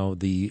about how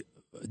the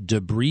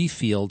debris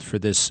field for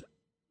this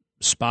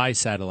spy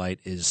satellite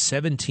is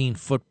 17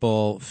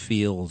 football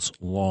fields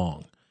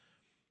long.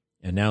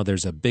 And now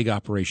there's a big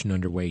operation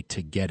underway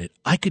to get it.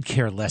 I could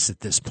care less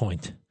at this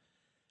point.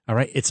 All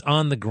right, it's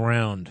on the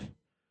ground.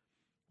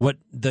 What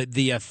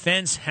the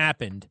offense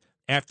happened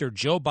after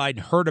Joe Biden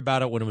heard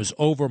about it when it was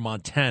over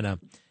Montana,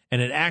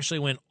 and it actually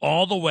went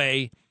all the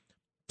way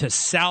to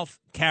South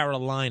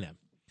Carolina.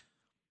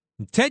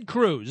 Ted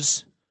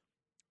Cruz,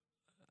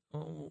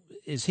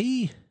 is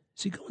he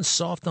going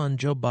soft on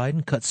Joe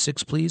Biden? Cut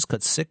 6, please.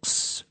 Cut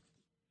 6.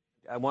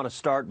 I want to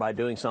start by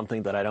doing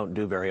something that I don't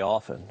do very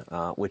often,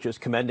 which is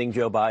commending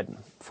Joe Biden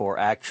for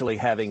actually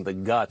having the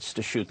guts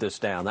to shoot this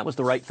down. That was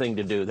the right thing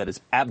to do. That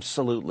is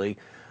absolutely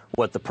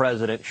what the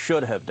president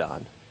should have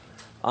done.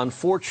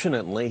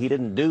 Unfortunately, he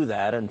didn't do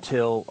that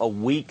until a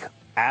week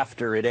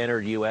after it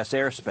entered U.S.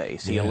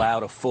 airspace. He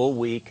allowed a full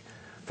week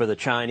for the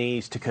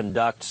Chinese to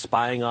conduct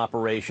spying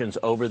operations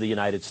over the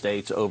United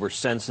States, over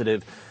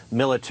sensitive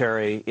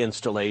military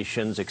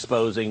installations,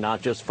 exposing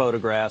not just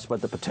photographs,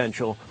 but the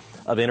potential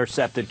of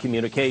intercepted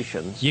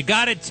communications. You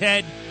got it,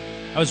 Ted.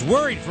 I was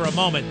worried for a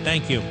moment.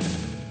 Thank you.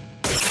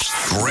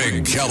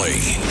 Greg Kelly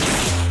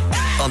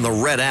on the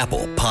Red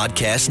Apple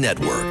Podcast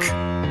Network.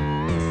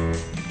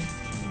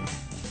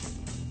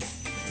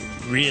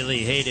 Really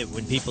hate it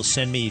when people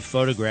send me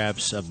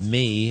photographs of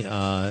me.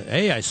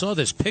 Hey, I saw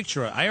this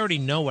picture. I already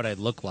know what I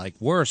look like.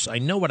 Worse, I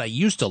know what I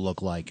used to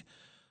look like.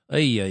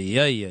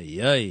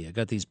 I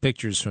got these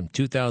pictures from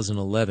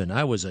 2011.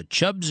 I was a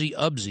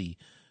chubsy-ubsy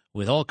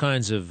with all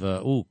kinds of,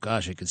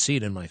 I could see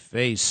it in my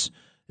face.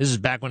 This is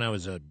back when I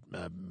was I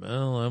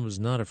was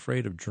not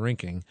afraid of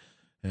drinking.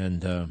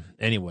 And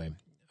anyway,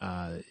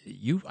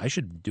 I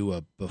should do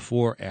a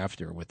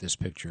before-after with this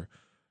picture.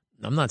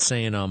 I'm not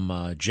saying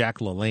I'm Jack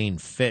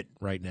LaLanne fit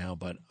right now,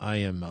 but I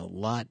am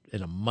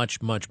in a much,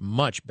 much,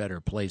 much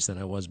better place than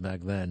I was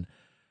back then.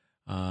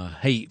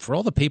 Hey, for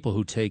all the people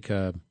who take,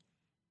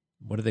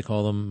 what do they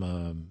call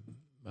them?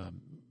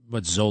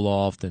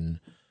 Zoloft and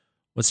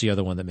what's the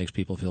other one that makes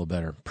people feel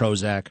better?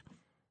 Prozac.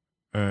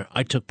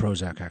 I took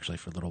Prozac actually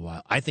for a little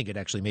while. I think it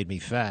actually made me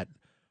fat.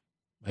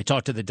 I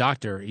talked to the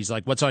doctor. He's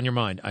like, "What's on your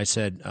mind?" I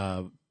said,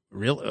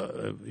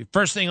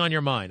 first thing on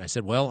your mind." I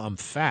said, "Well, I'm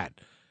fat."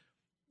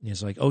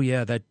 He's like, "Oh,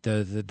 yeah,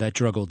 that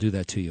drug will do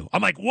that to you."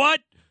 I'm like,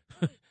 "What?"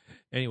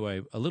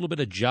 Anyway, a little bit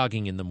of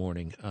jogging in the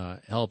morning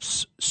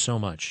helps so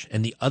much.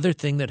 And the other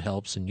thing that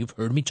helps, and you've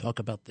heard me talk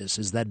about this,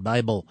 is that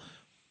Bible.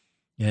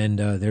 And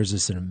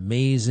there's an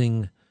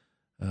amazing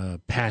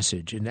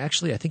passage. And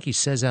actually, I think he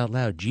says out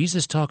loud,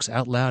 Jesus talks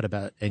out loud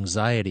about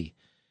anxiety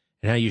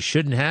and how you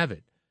shouldn't have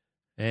it.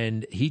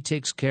 And he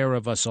takes care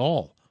of us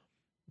all.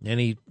 And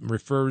he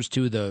refers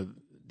to the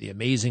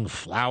amazing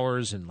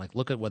flowers and, like,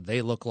 look at what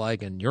they look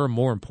like, and you're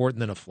more important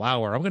than a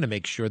flower. I'm going to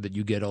make sure that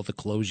you get all the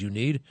clothes you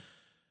need.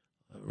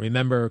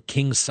 Remember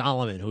King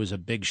Solomon, who was a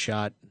big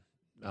shot,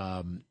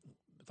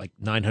 like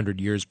 900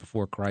 years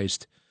before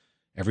Christ.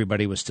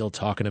 Everybody was still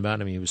talking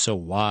about him. He was so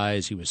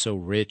wise. He was so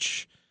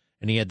rich,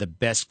 and he had the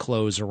best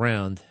clothes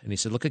around. And he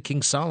said, look at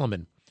King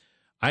Solomon.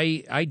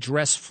 I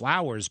dress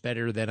flowers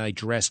better than I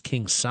dress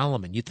King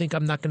Solomon. You think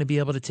I'm not going to be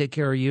able to take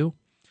care of you?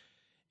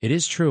 It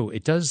is true.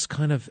 It does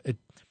kind of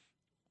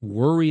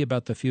worry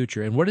about the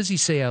future. And what does he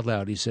say out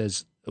loud? He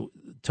says,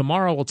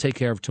 tomorrow will take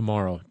care of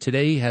tomorrow.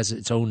 Today has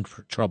its own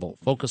trouble.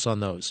 Focus on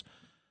those.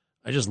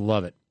 I just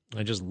love it.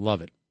 I just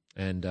love it.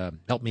 And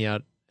help me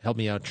out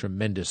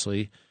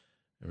tremendously.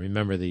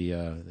 Remember,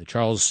 the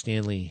Charles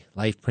Stanley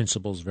Life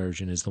Principles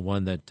version is the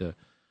one that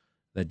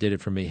did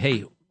it for me.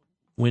 Hey,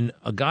 when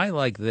a guy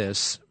like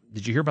this,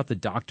 did you hear about the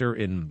doctor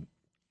in,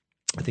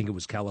 I think it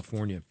was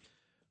California,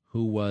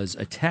 who was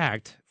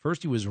attacked?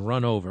 First he was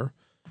run over,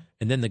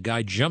 and then the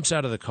guy jumps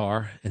out of the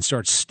car and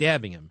starts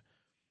stabbing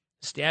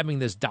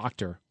this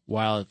doctor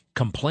while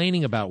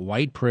complaining about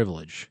white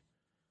privilege.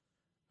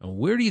 And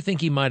where do you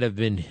think he might have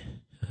been?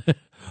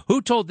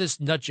 Who told this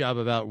nut job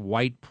about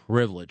white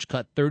privilege?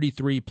 Cut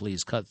 33,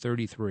 please. Cut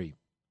 33.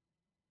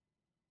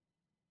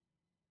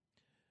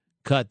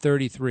 Cut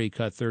 33,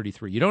 cut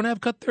 33. You don't have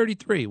cut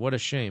 33. What a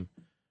shame.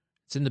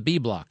 It's in the B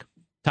block,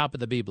 top of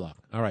the B block.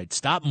 All right,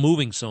 stop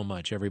moving so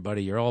much,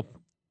 everybody. You're all,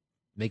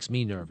 makes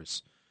me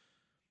nervous.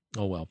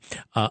 Oh, well.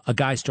 A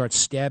guy starts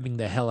stabbing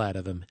the hell out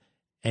of him,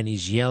 and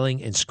he's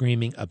yelling and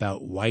screaming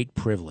about white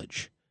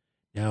privilege.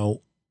 Now,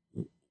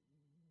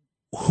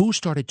 who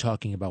started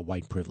talking about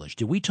white privilege?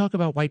 Did we talk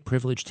about white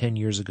privilege 10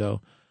 years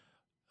ago?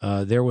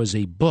 There was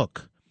a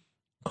book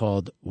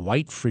called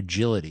White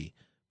Fragility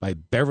by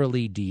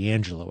Beverly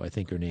D'Angelo, I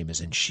think her name is.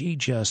 And she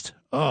just,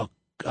 oh,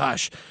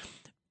 gosh.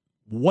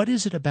 What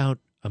is it about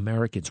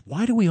Americans?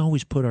 Why do we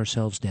always put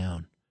ourselves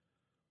down?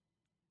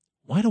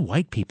 Why do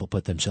white people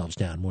put themselves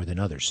down more than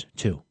others,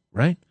 too,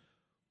 right?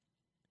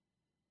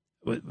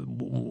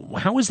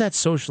 How is that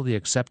socially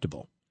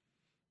acceptable?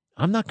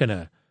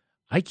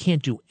 I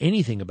can't do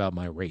anything about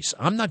my race.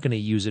 I'm not going to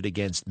use it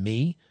against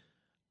me,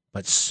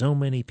 but so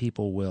many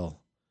people will.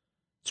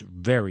 It's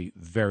very,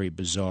 very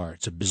bizarre.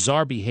 It's a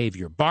bizarre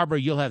behavior. Barbara,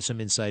 you'll have some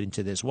insight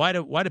into this. Why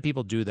do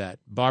people do that?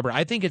 Barbara,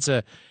 I think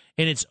in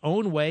its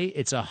own way,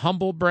 it's a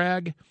humble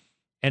brag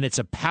and it's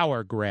a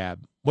power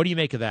grab. What do you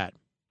make of that?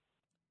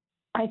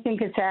 I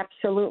think it's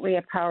absolutely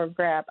a power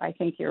grab. I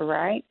think you're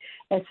right.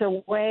 It's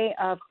a way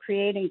of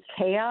creating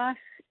chaos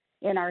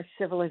in our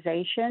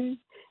civilization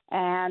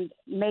and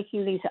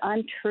making these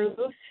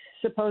untruths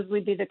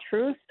supposedly be the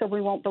truth, so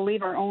we won't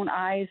believe our own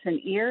eyes and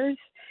ears.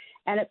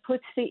 And it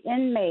puts the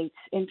inmates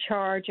in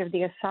charge of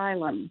the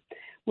asylum,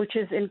 which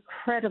is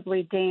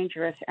incredibly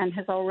dangerous and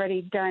has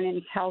already done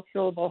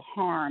incalculable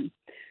harm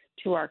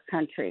to our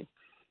country.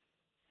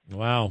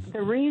 Wow.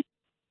 The reason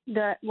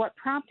what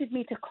prompted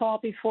me to call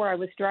before, I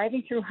was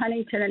driving through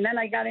Huntington, and then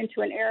I got into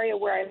an area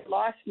where I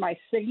lost my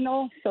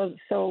signal,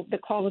 so the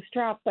call was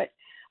dropped. But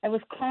I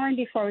was calling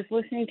before I was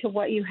listening to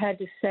what you had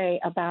to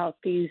say about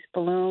these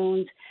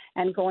balloons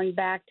and going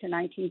back to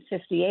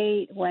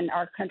 1958 when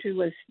our country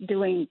was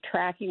doing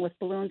tracking with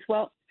balloons.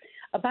 Well,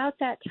 about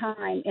that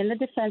time in the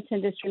defense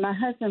industry, my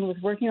husband was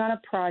working on a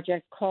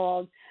project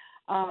called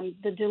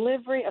the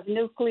delivery of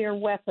nuclear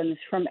weapons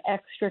from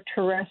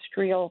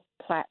extraterrestrial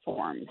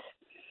platforms.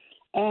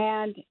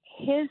 And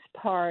his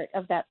part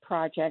of that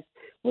project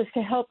was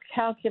to help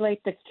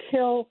calculate the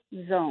kill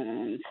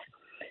zones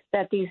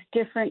that these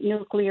different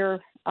nuclear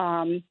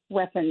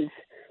weapons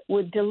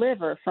would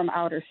deliver from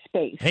outer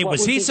space. Hey,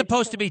 was he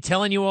supposed to be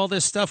telling you all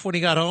this stuff when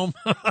he got home?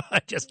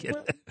 Just kidding.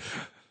 Well,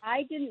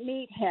 I didn't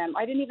meet him.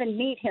 I didn't even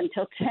meet him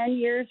till 10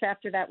 years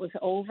after that was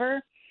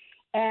over.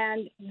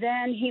 And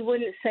then he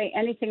wouldn't say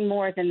anything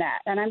more than that.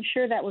 And I'm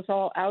sure that was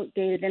all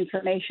outdated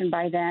information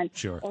by then.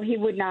 Sure. Or he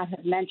would not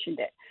have mentioned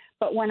it.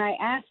 But when I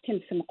asked him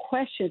some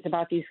questions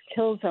about these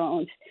kill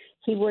zones,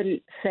 he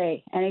wouldn't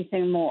say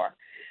anything more.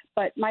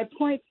 But my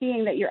point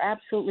being that you're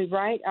absolutely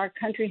right. Our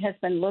country has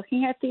been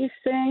looking at these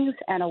things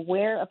and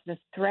aware of the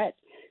threat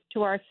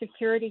to our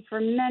security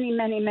for many,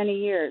 many, many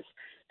years.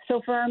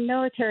 So for our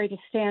military to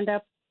stand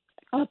up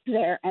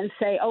there and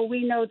say, oh,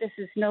 we know this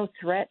is no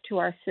threat to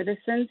our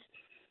citizens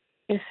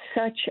is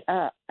such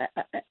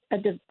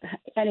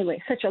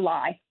such a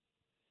lie.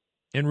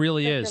 It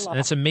really is. And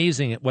it's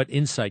amazing what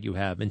insight you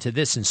have into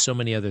this and so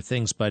many other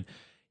things. But,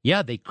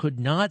 yeah, they could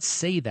not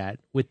say that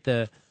with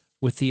the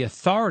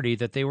authority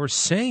that they were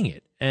saying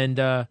it. And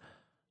where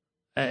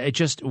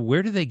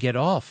do they get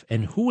off?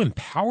 And who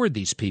empowered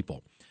these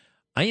people?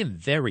 I am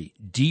very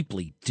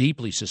deeply,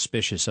 deeply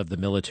suspicious of the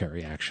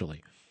military,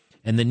 actually.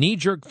 And the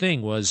knee-jerk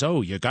thing was,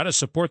 oh, you got to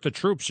support the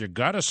troops. You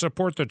got to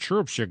support the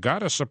troops. You got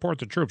to support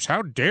the troops.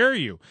 How dare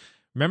you?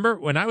 Remember,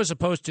 when I was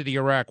opposed to the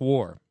Iraq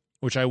War,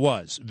 which I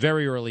was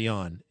very early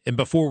on, and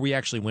before we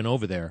actually went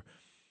over there,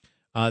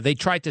 they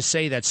tried to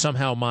say that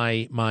somehow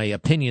my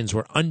opinions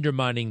were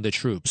undermining the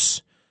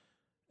troops.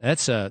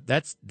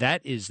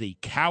 That is the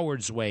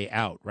coward's way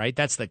out, right?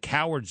 That's the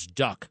coward's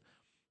duck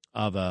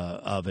of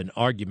an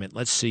argument.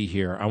 Let's see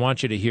here. I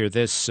want you to hear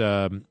this,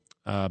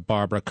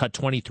 Barbara. Cut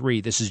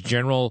 23. This is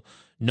General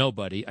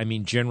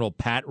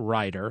Pat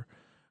Ryder.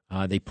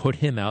 They put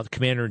him out. The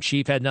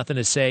Commander-in-Chief had nothing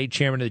to say.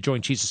 Chairman of the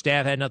Joint Chiefs of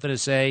Staff had nothing to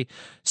say.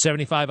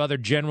 75 other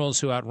generals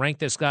who outranked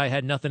this guy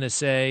had nothing to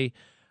say.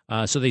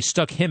 So they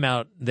stuck him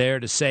out there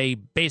to say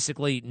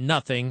basically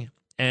nothing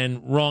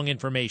and wrong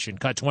information.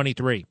 Cut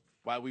 23.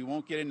 While we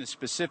won't get into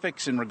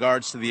specifics in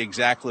regards to the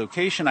exact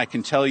location, I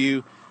can tell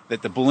you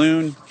that the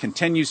balloon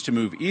continues to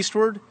move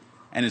eastward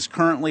and is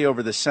currently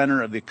over the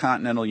center of the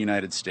continental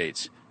United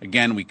States.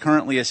 Again, we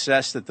currently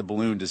assess that the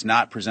balloon does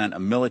not present a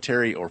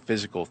military or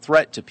physical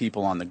threat to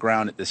people on the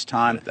ground at this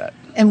time.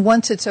 And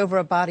once it's over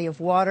a body of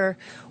water,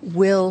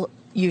 will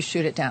you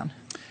shoot it down?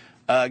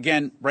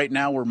 Again, right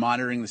now we're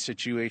monitoring the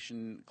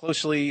situation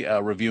closely,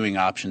 reviewing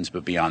options,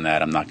 but beyond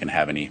that, I'm not going to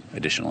have any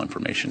additional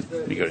information.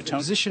 You go to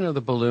Tony. Position of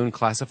the balloon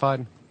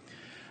classified?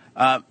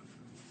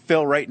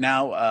 Phil, right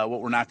now,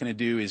 what we're not going to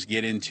do is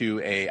get into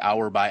a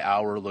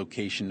hour-by-hour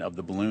location of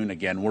the balloon.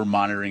 Again, we're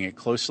monitoring it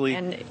closely.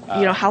 And,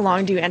 how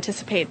long do you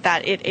anticipate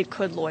that it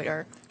could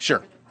loiter?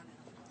 Sure.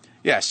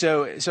 Yeah,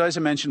 so as I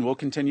mentioned, we'll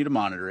continue to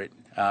monitor it.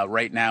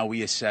 Right now,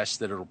 we assess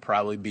that it'll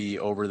probably be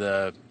over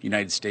the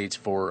United States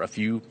for a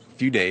few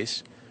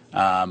days,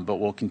 but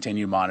we'll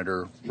continue to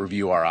monitor,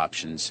 review our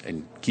options,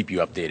 and keep you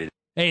updated.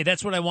 Hey,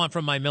 that's what I want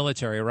from my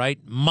military, right?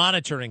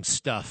 Monitoring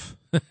stuff.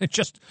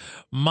 Just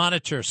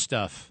monitor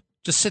stuff.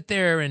 Just sit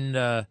there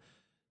and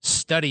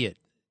study it.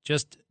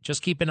 Just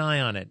keep an eye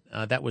on it.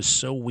 That was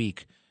so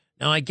weak.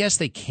 Now, I guess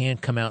they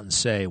can't come out and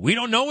say, we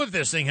don't know if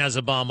this thing has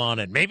a bomb on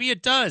it. Maybe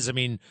it does. I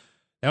mean,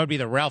 that would be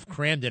the Ralph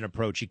Cramden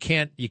approach. You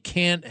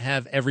can't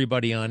have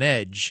everybody on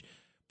edge,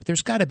 but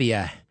there's got to be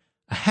a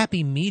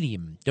happy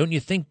medium. Don't you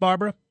think,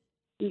 Barbara?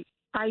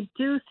 I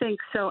do think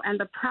so. And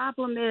the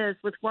problem is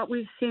with what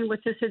we've seen with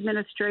this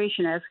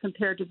administration as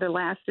compared to the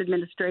last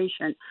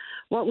administration,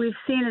 what we've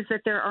seen is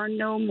that there are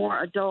no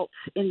more adults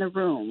in the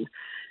room.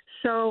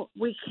 So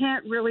we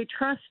can't really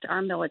trust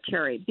our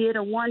military, be it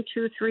a 1,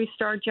 2,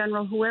 3-star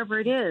general,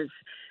 whoever it is.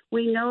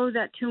 We know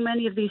that too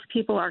many of these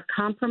people are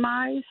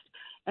compromised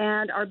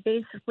and are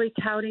basically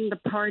touting the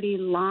party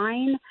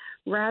line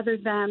rather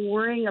than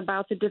worrying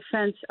about the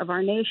defense of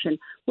our nation,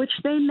 which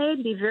they may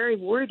be very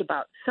worried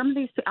about. Some of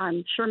these,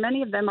 I'm sure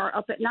many of them are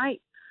up at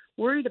night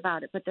worried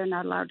about it, but they're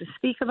not allowed to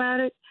speak about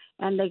it,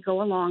 and they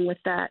go along with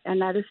that.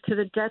 And that is to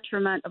the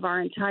detriment of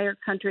our entire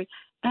country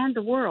and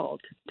the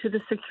world, to the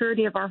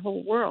security of our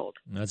whole world.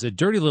 That's a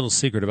dirty little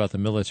secret about the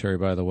military,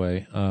 by the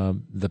way.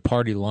 The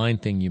party line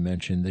thing you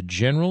mentioned, the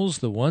generals,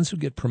 the ones who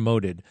get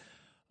promoted,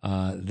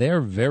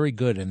 they're very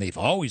good, and they've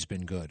always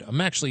been good.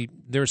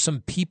 There are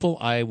some people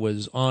I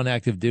was on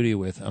active duty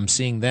with. I'm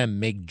seeing them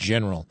make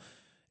general,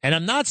 and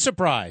I'm not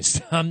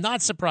surprised.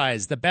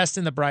 The best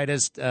and the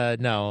brightest,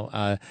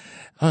 no.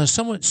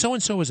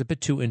 So-and-so was a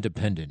bit too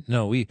independent.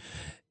 No,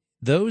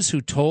 those who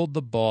told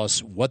the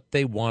boss what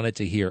they wanted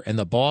to hear, and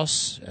the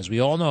boss, as we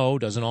all know,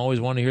 doesn't always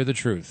want to hear the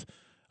truth.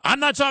 I'm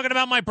not talking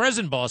about my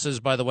present bosses,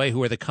 by the way,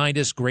 who are the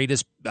kindest,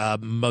 greatest,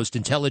 most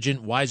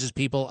intelligent, wisest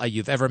people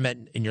you've ever met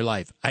in your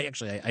life. I'm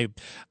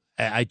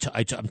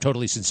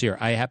totally sincere.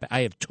 I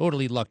have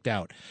totally lucked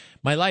out.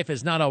 My life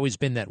has not always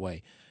been that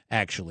way,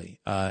 actually,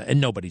 and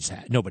nobody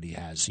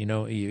has.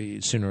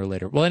 Sooner or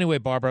later. Well, anyway,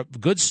 Barbara,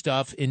 good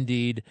stuff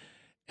indeed,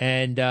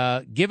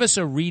 and give us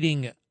a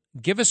reading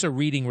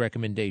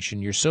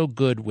recommendation. You're so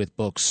good with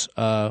books.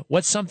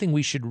 What's something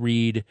we should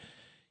read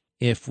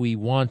if we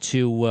want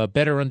to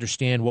better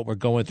understand what we're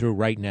going through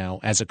right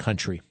now as a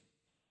country?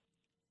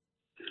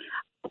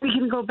 We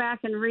can go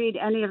back and read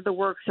any of the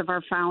works of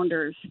our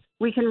founders.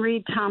 We can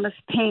read Thomas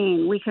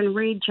Paine. We can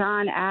read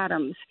John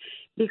Adams,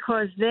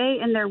 because they,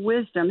 in their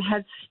wisdom,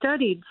 had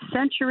studied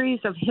centuries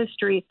of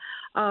history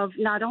of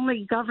not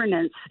only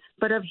governance,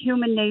 but of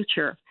human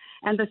nature.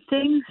 And the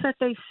things that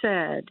they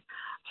said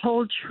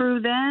hold true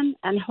then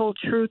and hold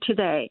true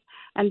today.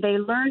 And they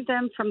learned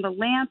them from the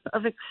lamp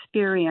of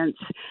experience,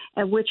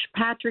 at which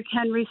Patrick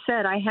Henry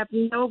said, I have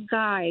no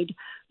guide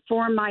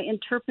for my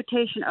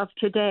interpretation of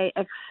today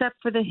except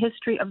for the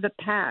history of the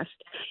past.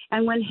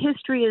 And when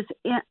history is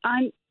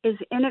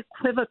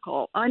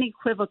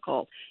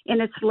unequivocal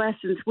in its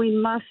lessons, we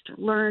must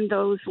learn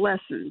those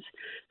lessons.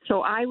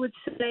 So I would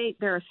say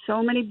there are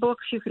so many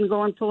books you can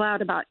go and pull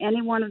out about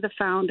any one of the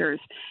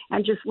founders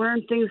and just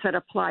learn things that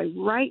apply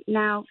right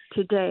now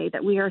today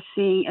that we are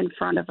seeing in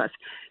front of us.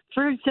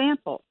 For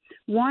example,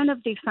 one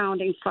of the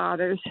founding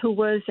fathers, who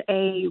was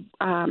a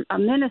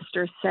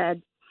minister,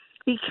 said,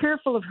 be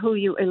careful of who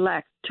you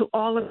elect to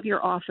all of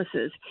your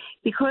offices,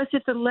 because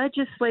if the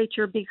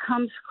legislature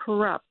becomes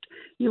corrupt,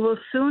 you will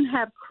soon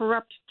have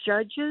corrupt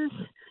judges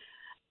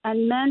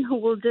and men who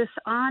will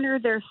dishonor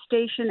their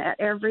station at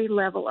every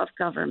level of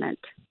government.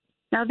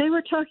 Now, they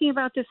were talking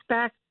about this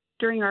back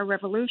during our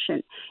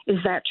revolution. Is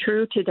that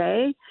true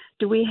today?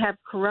 Do we have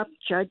corrupt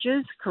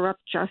judges,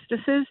 corrupt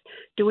justices?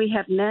 Do we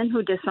have men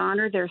who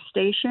dishonor their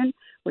station?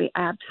 We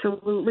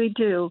absolutely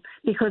do,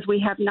 because we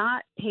have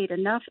not paid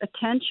enough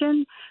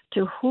attention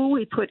to who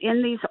we put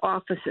in these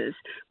offices.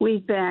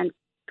 We've been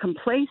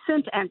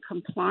complacent and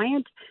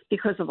compliant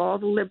because of all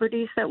the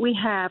liberties that we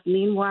have.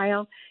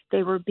 Meanwhile,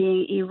 they were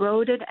being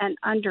eroded and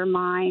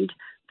undermined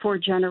for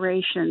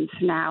generations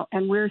now,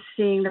 and we're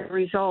seeing the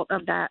result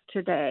of that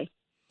today.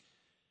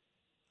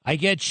 I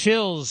get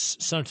chills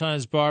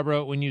sometimes,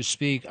 Barbara, when you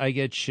speak. I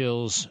get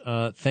chills.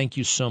 Thank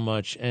you so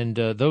much. And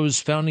those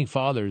founding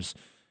fathers,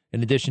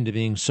 in addition to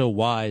being so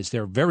wise,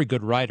 they're very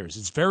good writers.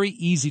 It's very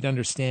easy to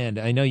understand.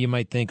 I know you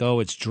might think,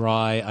 oh, it's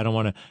dry. I don't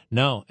want to.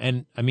 No.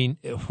 And, I mean,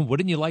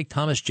 wouldn't you like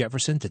Thomas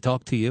Jefferson to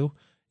talk to you?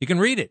 You can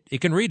read it. You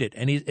can read it.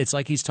 And it's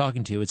like he's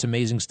talking to you. It's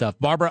amazing stuff.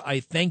 Barbara, I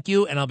thank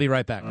you, and I'll be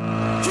right back.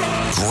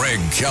 Greg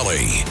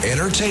Kelly,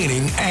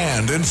 entertaining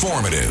and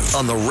informative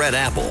on the Red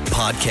Apple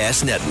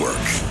Podcast Network.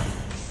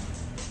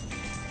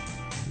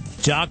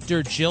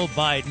 Dr. Jill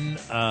Biden.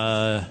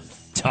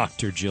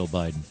 Dr. Jill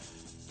Biden.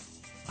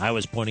 I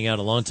was pointing out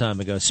a long time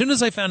ago. As soon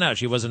as I found out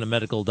she wasn't a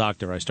medical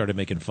doctor, I started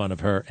making fun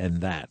of her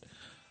and that.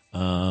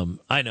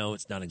 I know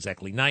it's not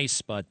exactly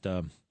nice, but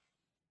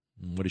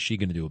what is she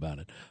going to do about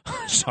it?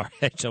 Sorry.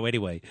 So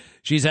anyway,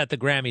 she's at the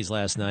Grammys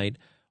last night.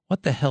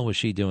 What the hell was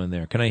she doing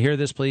there? Can I hear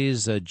this,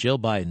 please? Jill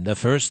Biden, the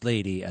First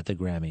Lady at the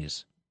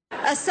Grammys.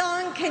 A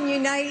song can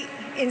unite,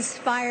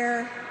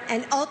 inspire,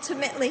 and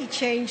ultimately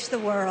change the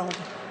world.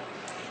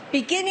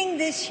 Beginning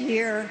this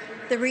year,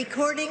 the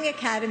Recording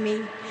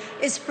Academy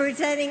is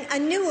presenting a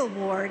new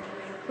award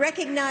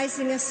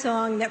recognizing a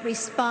song that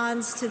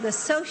responds to the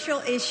social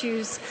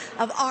issues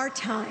of our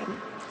time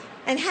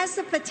and has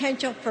the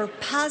potential for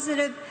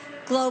positive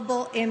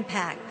global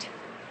impact.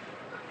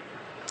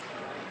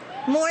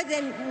 More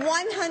than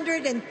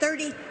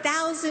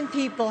 130,000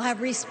 people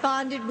have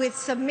responded with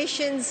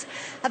submissions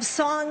of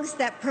songs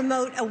that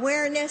promote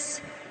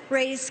awareness,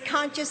 raise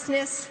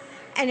consciousness,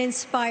 and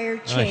inspire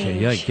change. Okay,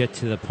 yeah, get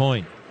to the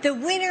point. The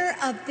winner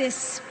of this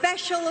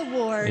special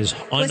award was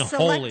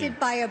selected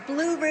by a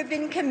blue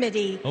ribbon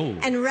committee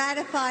and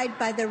ratified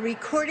by the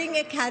Recording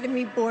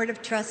Academy Board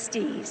of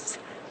Trustees.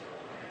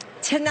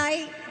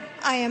 Tonight,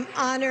 I am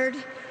honored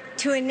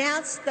to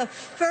announce the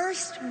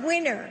first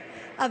winner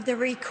of the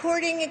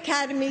Recording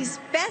Academy's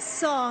Best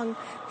Song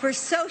for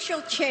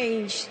Social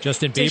Change.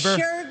 Justin Bieber?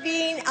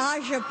 Shervin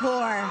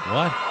Ajapour.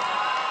 What?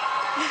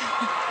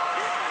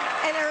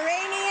 An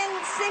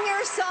Iranian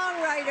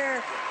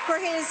singer-songwriter for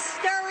his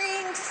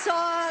stirring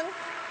song,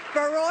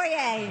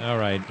 Baroye. All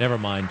right, never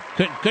mind.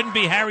 Couldn't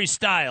be Harry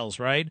Styles,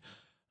 right?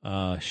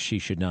 She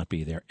should not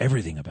be there.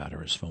 Everything about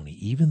her is phony,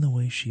 even the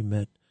way she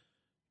met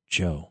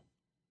Joe.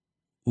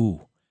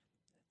 Ooh.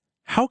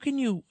 How can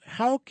you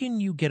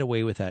get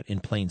away with that in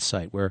plain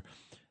sight, where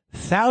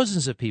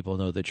thousands of people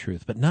know the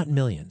truth, but not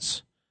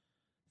millions?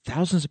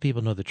 Thousands of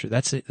people know the truth.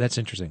 That's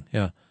interesting.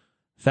 Yeah.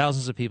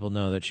 Thousands of people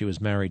know that she was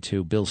married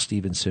to Bill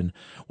Stevenson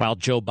while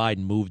Joe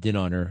Biden moved in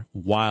on her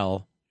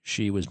while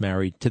she was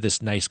married to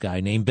this nice guy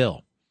named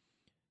Bill.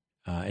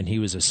 And he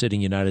was a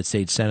sitting United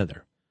States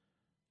senator.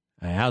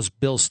 How's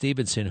Bill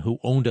Stevenson, who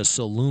owned a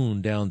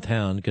saloon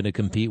downtown, going to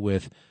compete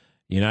with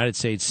United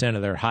States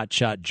Senator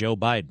hotshot Joe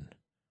Biden?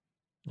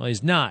 Well,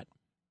 he's not.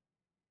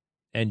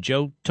 And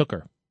Joe took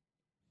her,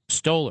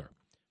 stole her.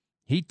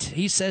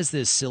 He says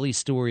this silly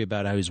story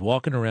about how he's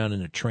walking around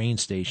in a train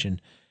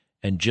station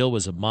and Jill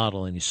was a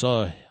model, and he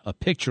saw a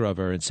picture of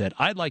her and said,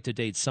 I'd like to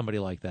date somebody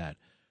like that.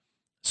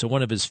 So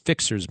one of his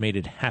fixers made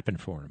it happen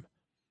for him.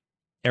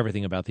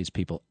 Everything about these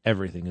people,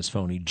 everything is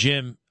phony.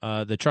 Jim,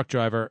 the truck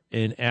driver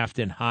in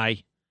Afton,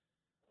 hi.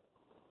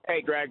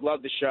 Hey, Greg,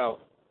 love the show.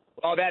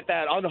 Well, that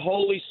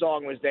unholy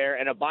song was there,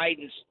 and a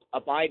Biden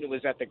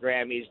was at the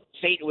Grammys.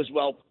 Satan was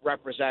well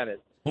represented.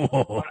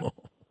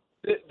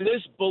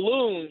 This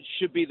balloon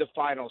should be the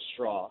final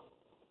straw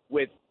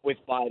with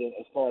Biden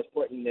as far as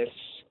putting this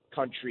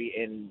country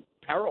in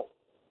peril.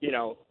 You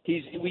know,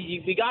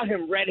 we got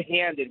him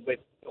red-handed with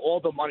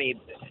all the money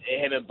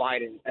him and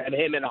Biden and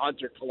him and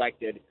Hunter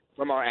collected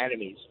from our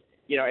enemies.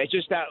 You know, it's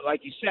just that,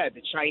 like you said,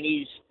 the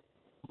Chinese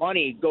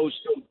money goes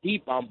so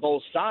deep on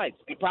both sides,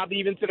 and probably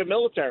even to the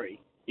military.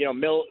 You know,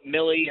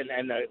 Milley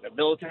and the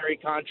military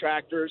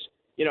contractors.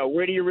 You know,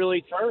 where do you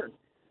really turn?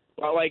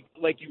 Well, like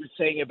you were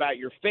saying about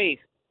your faith,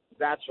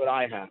 that's what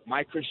I have.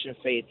 My Christian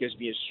faith gives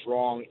me a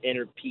strong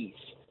inner peace.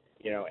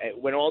 You know, and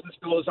when all this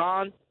goes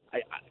on,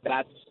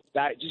 that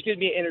just gives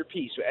me an inner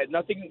peace.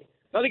 Nothing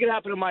can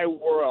happen in my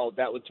world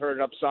that would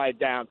turn it upside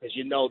down, because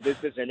this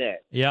isn't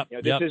it. Yep. You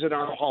know, this isn't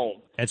our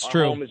home. That's our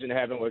true. Our home is in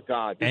heaven with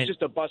God. It's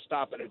just a bus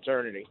stop in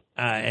eternity.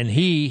 And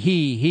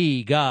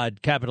he,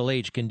 God, capital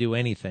H, can do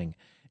anything.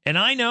 And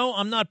I know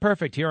I'm not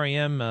perfect. Here I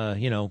am, I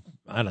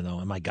don't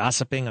know. Am I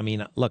gossiping? I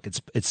mean, look,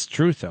 it's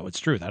truth, though. It's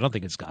truth. I don't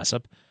think it's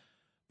gossip.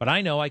 But I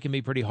know I can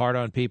be pretty hard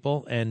on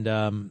people, and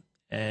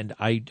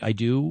I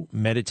do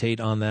meditate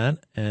on that.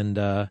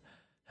 And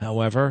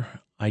however,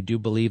 I do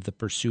believe the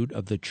pursuit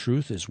of the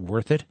truth is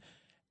worth it.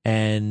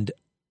 And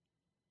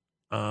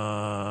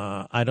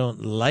I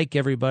don't like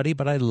everybody,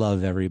 but I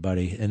love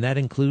everybody. And that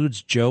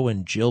includes Joe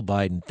and Jill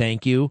Biden.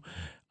 Thank you.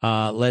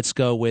 Let's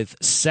go with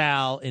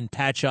Sal in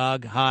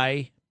Patchogue.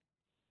 Hi.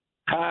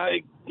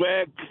 Hi,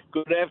 Greg.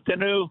 Good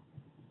afternoon.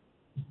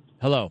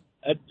 Hello.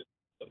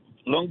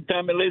 Long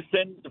time I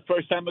listen, the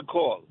first time I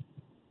call.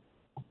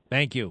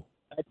 Thank you.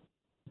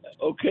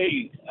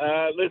 Okay.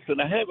 Listen,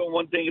 I have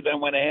one thing that I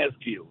want to ask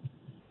you.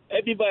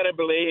 Everybody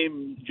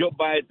blame Joe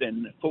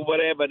Biden for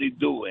whatever he's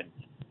doing.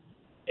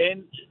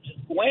 And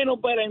why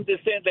nobody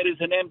understand that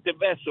it's an empty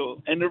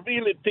vessel and they're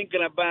really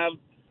thinking about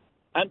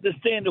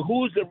understand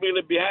who's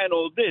really behind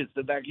all this?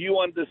 Like you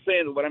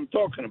understand what I'm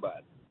talking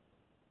about.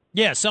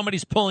 Yeah,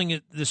 somebody's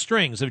pulling the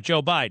strings of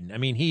Joe Biden. I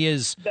mean,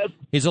 he's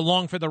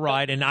along for the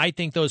ride, and I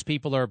think those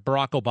people are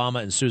Barack Obama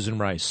and Susan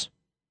Rice.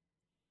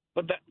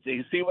 But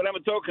you see what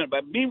I'm talking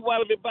about?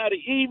 Meanwhile,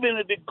 everybody, even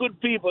the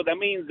good people, that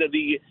means that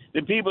the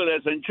people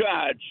that's in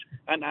charge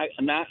and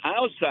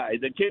outside,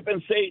 they keep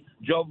and say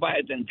Joe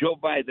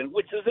Biden,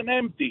 which is an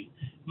empty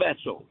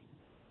vessel.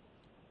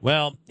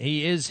 Well,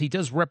 he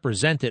does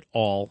represent it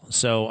all.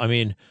 So, I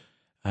mean,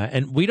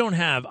 and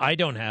I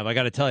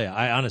got to tell you,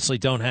 I honestly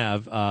don't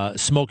have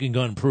smoking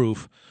gun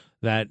proof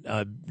that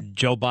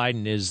Joe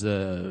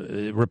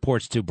Biden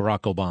reports to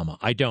Barack Obama.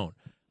 I don't.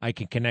 I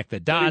can connect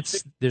the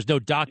dots. There's no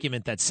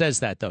document that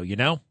says that, though, you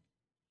know?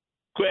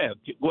 Correct.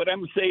 What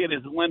I'm saying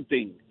is one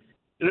thing.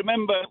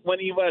 Remember when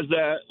he was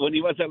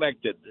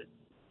elected,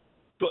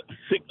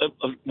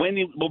 when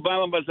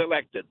Obama was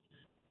elected,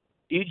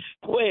 each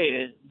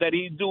way that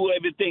he do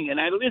everything, and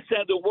I listen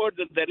to the word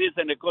that is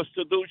in the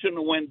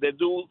Constitution when they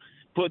do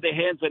put their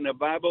hands in the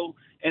Bible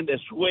and they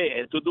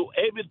swear to do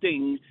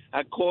everything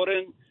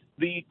according to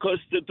the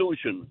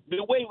Constitution,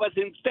 the way it was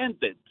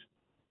intended.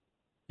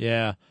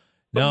 Yeah.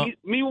 No.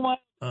 Meanwhile,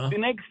 the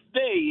next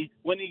day,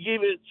 when he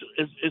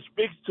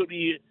speaks to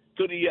the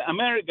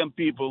American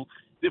people,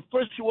 the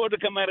first word to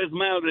come out of his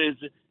mouth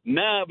is,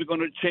 now we're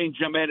going to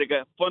change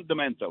America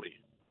fundamentally.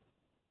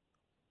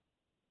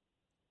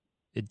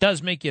 It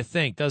does make you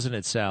think, doesn't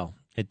it, Sal?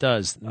 It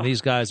does. These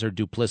guys are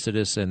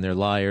duplicitous and they're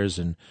liars,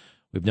 and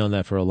we've known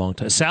that for a long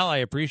time. Sal, I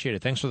appreciate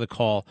it. Thanks for the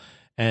call.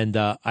 And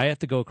I have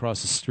to go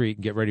across the street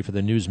and get ready for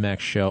the Newsmax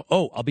show.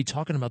 Oh, I'll be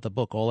talking about the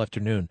book all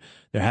afternoon.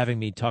 They're having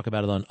me talk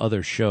about it on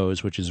other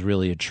shows, which is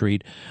really a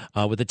treat.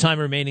 With the time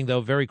remaining,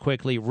 though, very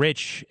quickly,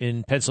 Rich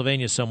in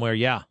Pennsylvania somewhere.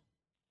 Yeah.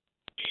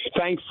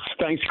 Thanks,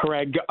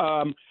 Craig.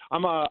 I'm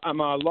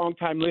a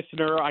longtime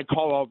listener. I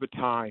call all the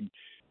time.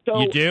 So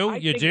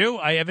you do?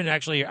 I haven't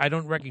actually. I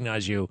don't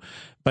recognize you,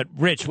 but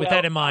Rich. With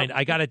that in mind,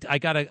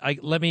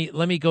 let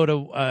me go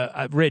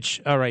to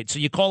Rich. All right. So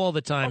you call all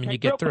the time and you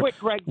get through. Quick,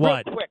 Greg,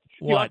 what? Real quick.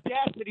 What? The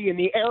audacity and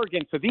the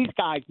arrogance of these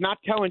guys not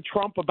telling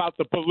Trump about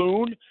the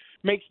balloon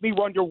makes me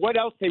wonder what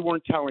else they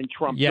weren't telling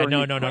Trump. Yeah,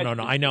 no.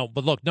 I know,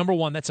 but look, number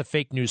one, that's a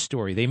fake news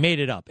story. They made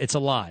it up. It's a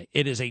lie.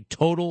 It is a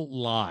total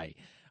lie.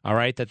 All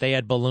right, that they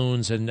had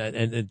balloons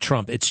and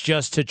Trump. It's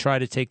just to try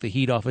to take the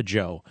heat off of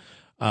Joe.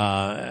 And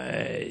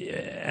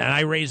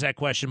I raised that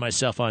question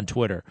myself on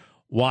Twitter.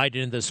 Why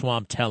didn't the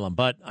swamp tell him?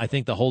 But I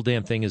think the whole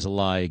damn thing is a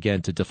lie,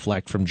 again, to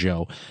deflect from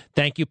Joe.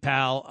 Thank you,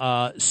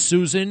 pal.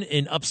 Susan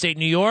in upstate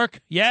New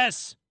York?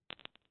 Yes.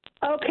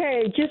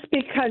 Okay, just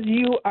because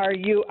you are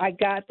you, I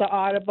got the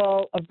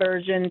Audible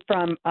version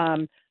from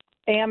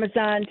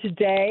Amazon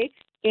today,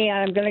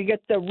 and I'm going to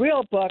get the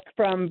real book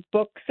from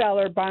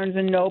bookseller Barnes &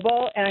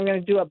 Noble, and I'm going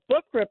to do a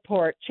book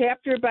report,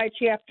 chapter by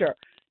chapter,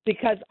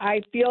 because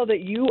I feel that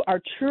you are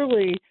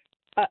truly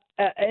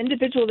an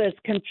individual that's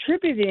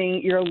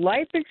contributing your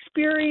life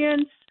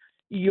experience,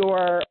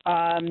 your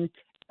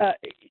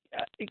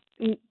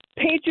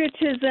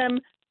patriotism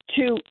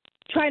to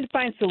trying to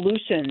find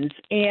solutions.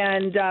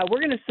 And we're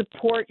going to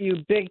support you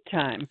big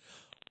time.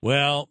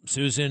 Well,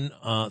 Susan,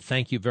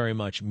 thank you very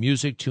much.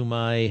 Music to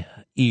my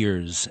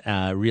ears.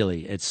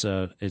 Really, it's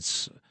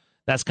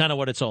that's kind of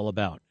what it's all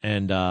about.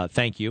 And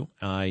thank you.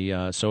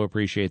 I so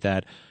appreciate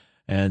that.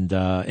 And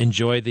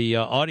enjoy the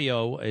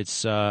audio.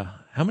 It's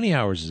how many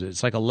hours is it?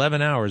 It's like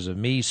 11 hours of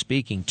me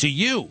speaking to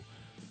you,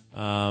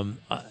 kind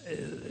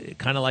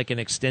of like an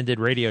extended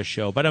radio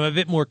show. But I'm a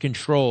bit more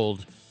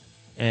controlled,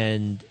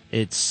 and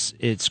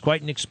it's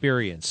quite an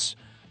experience.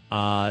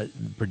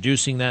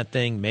 Producing that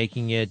thing,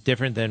 making it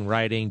different than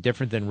writing,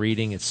 different than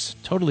reading. It's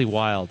totally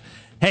wild.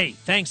 Hey,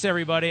 thanks,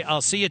 everybody.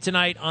 I'll see you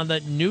tonight on the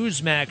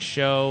Newsmax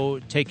show.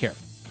 Take care.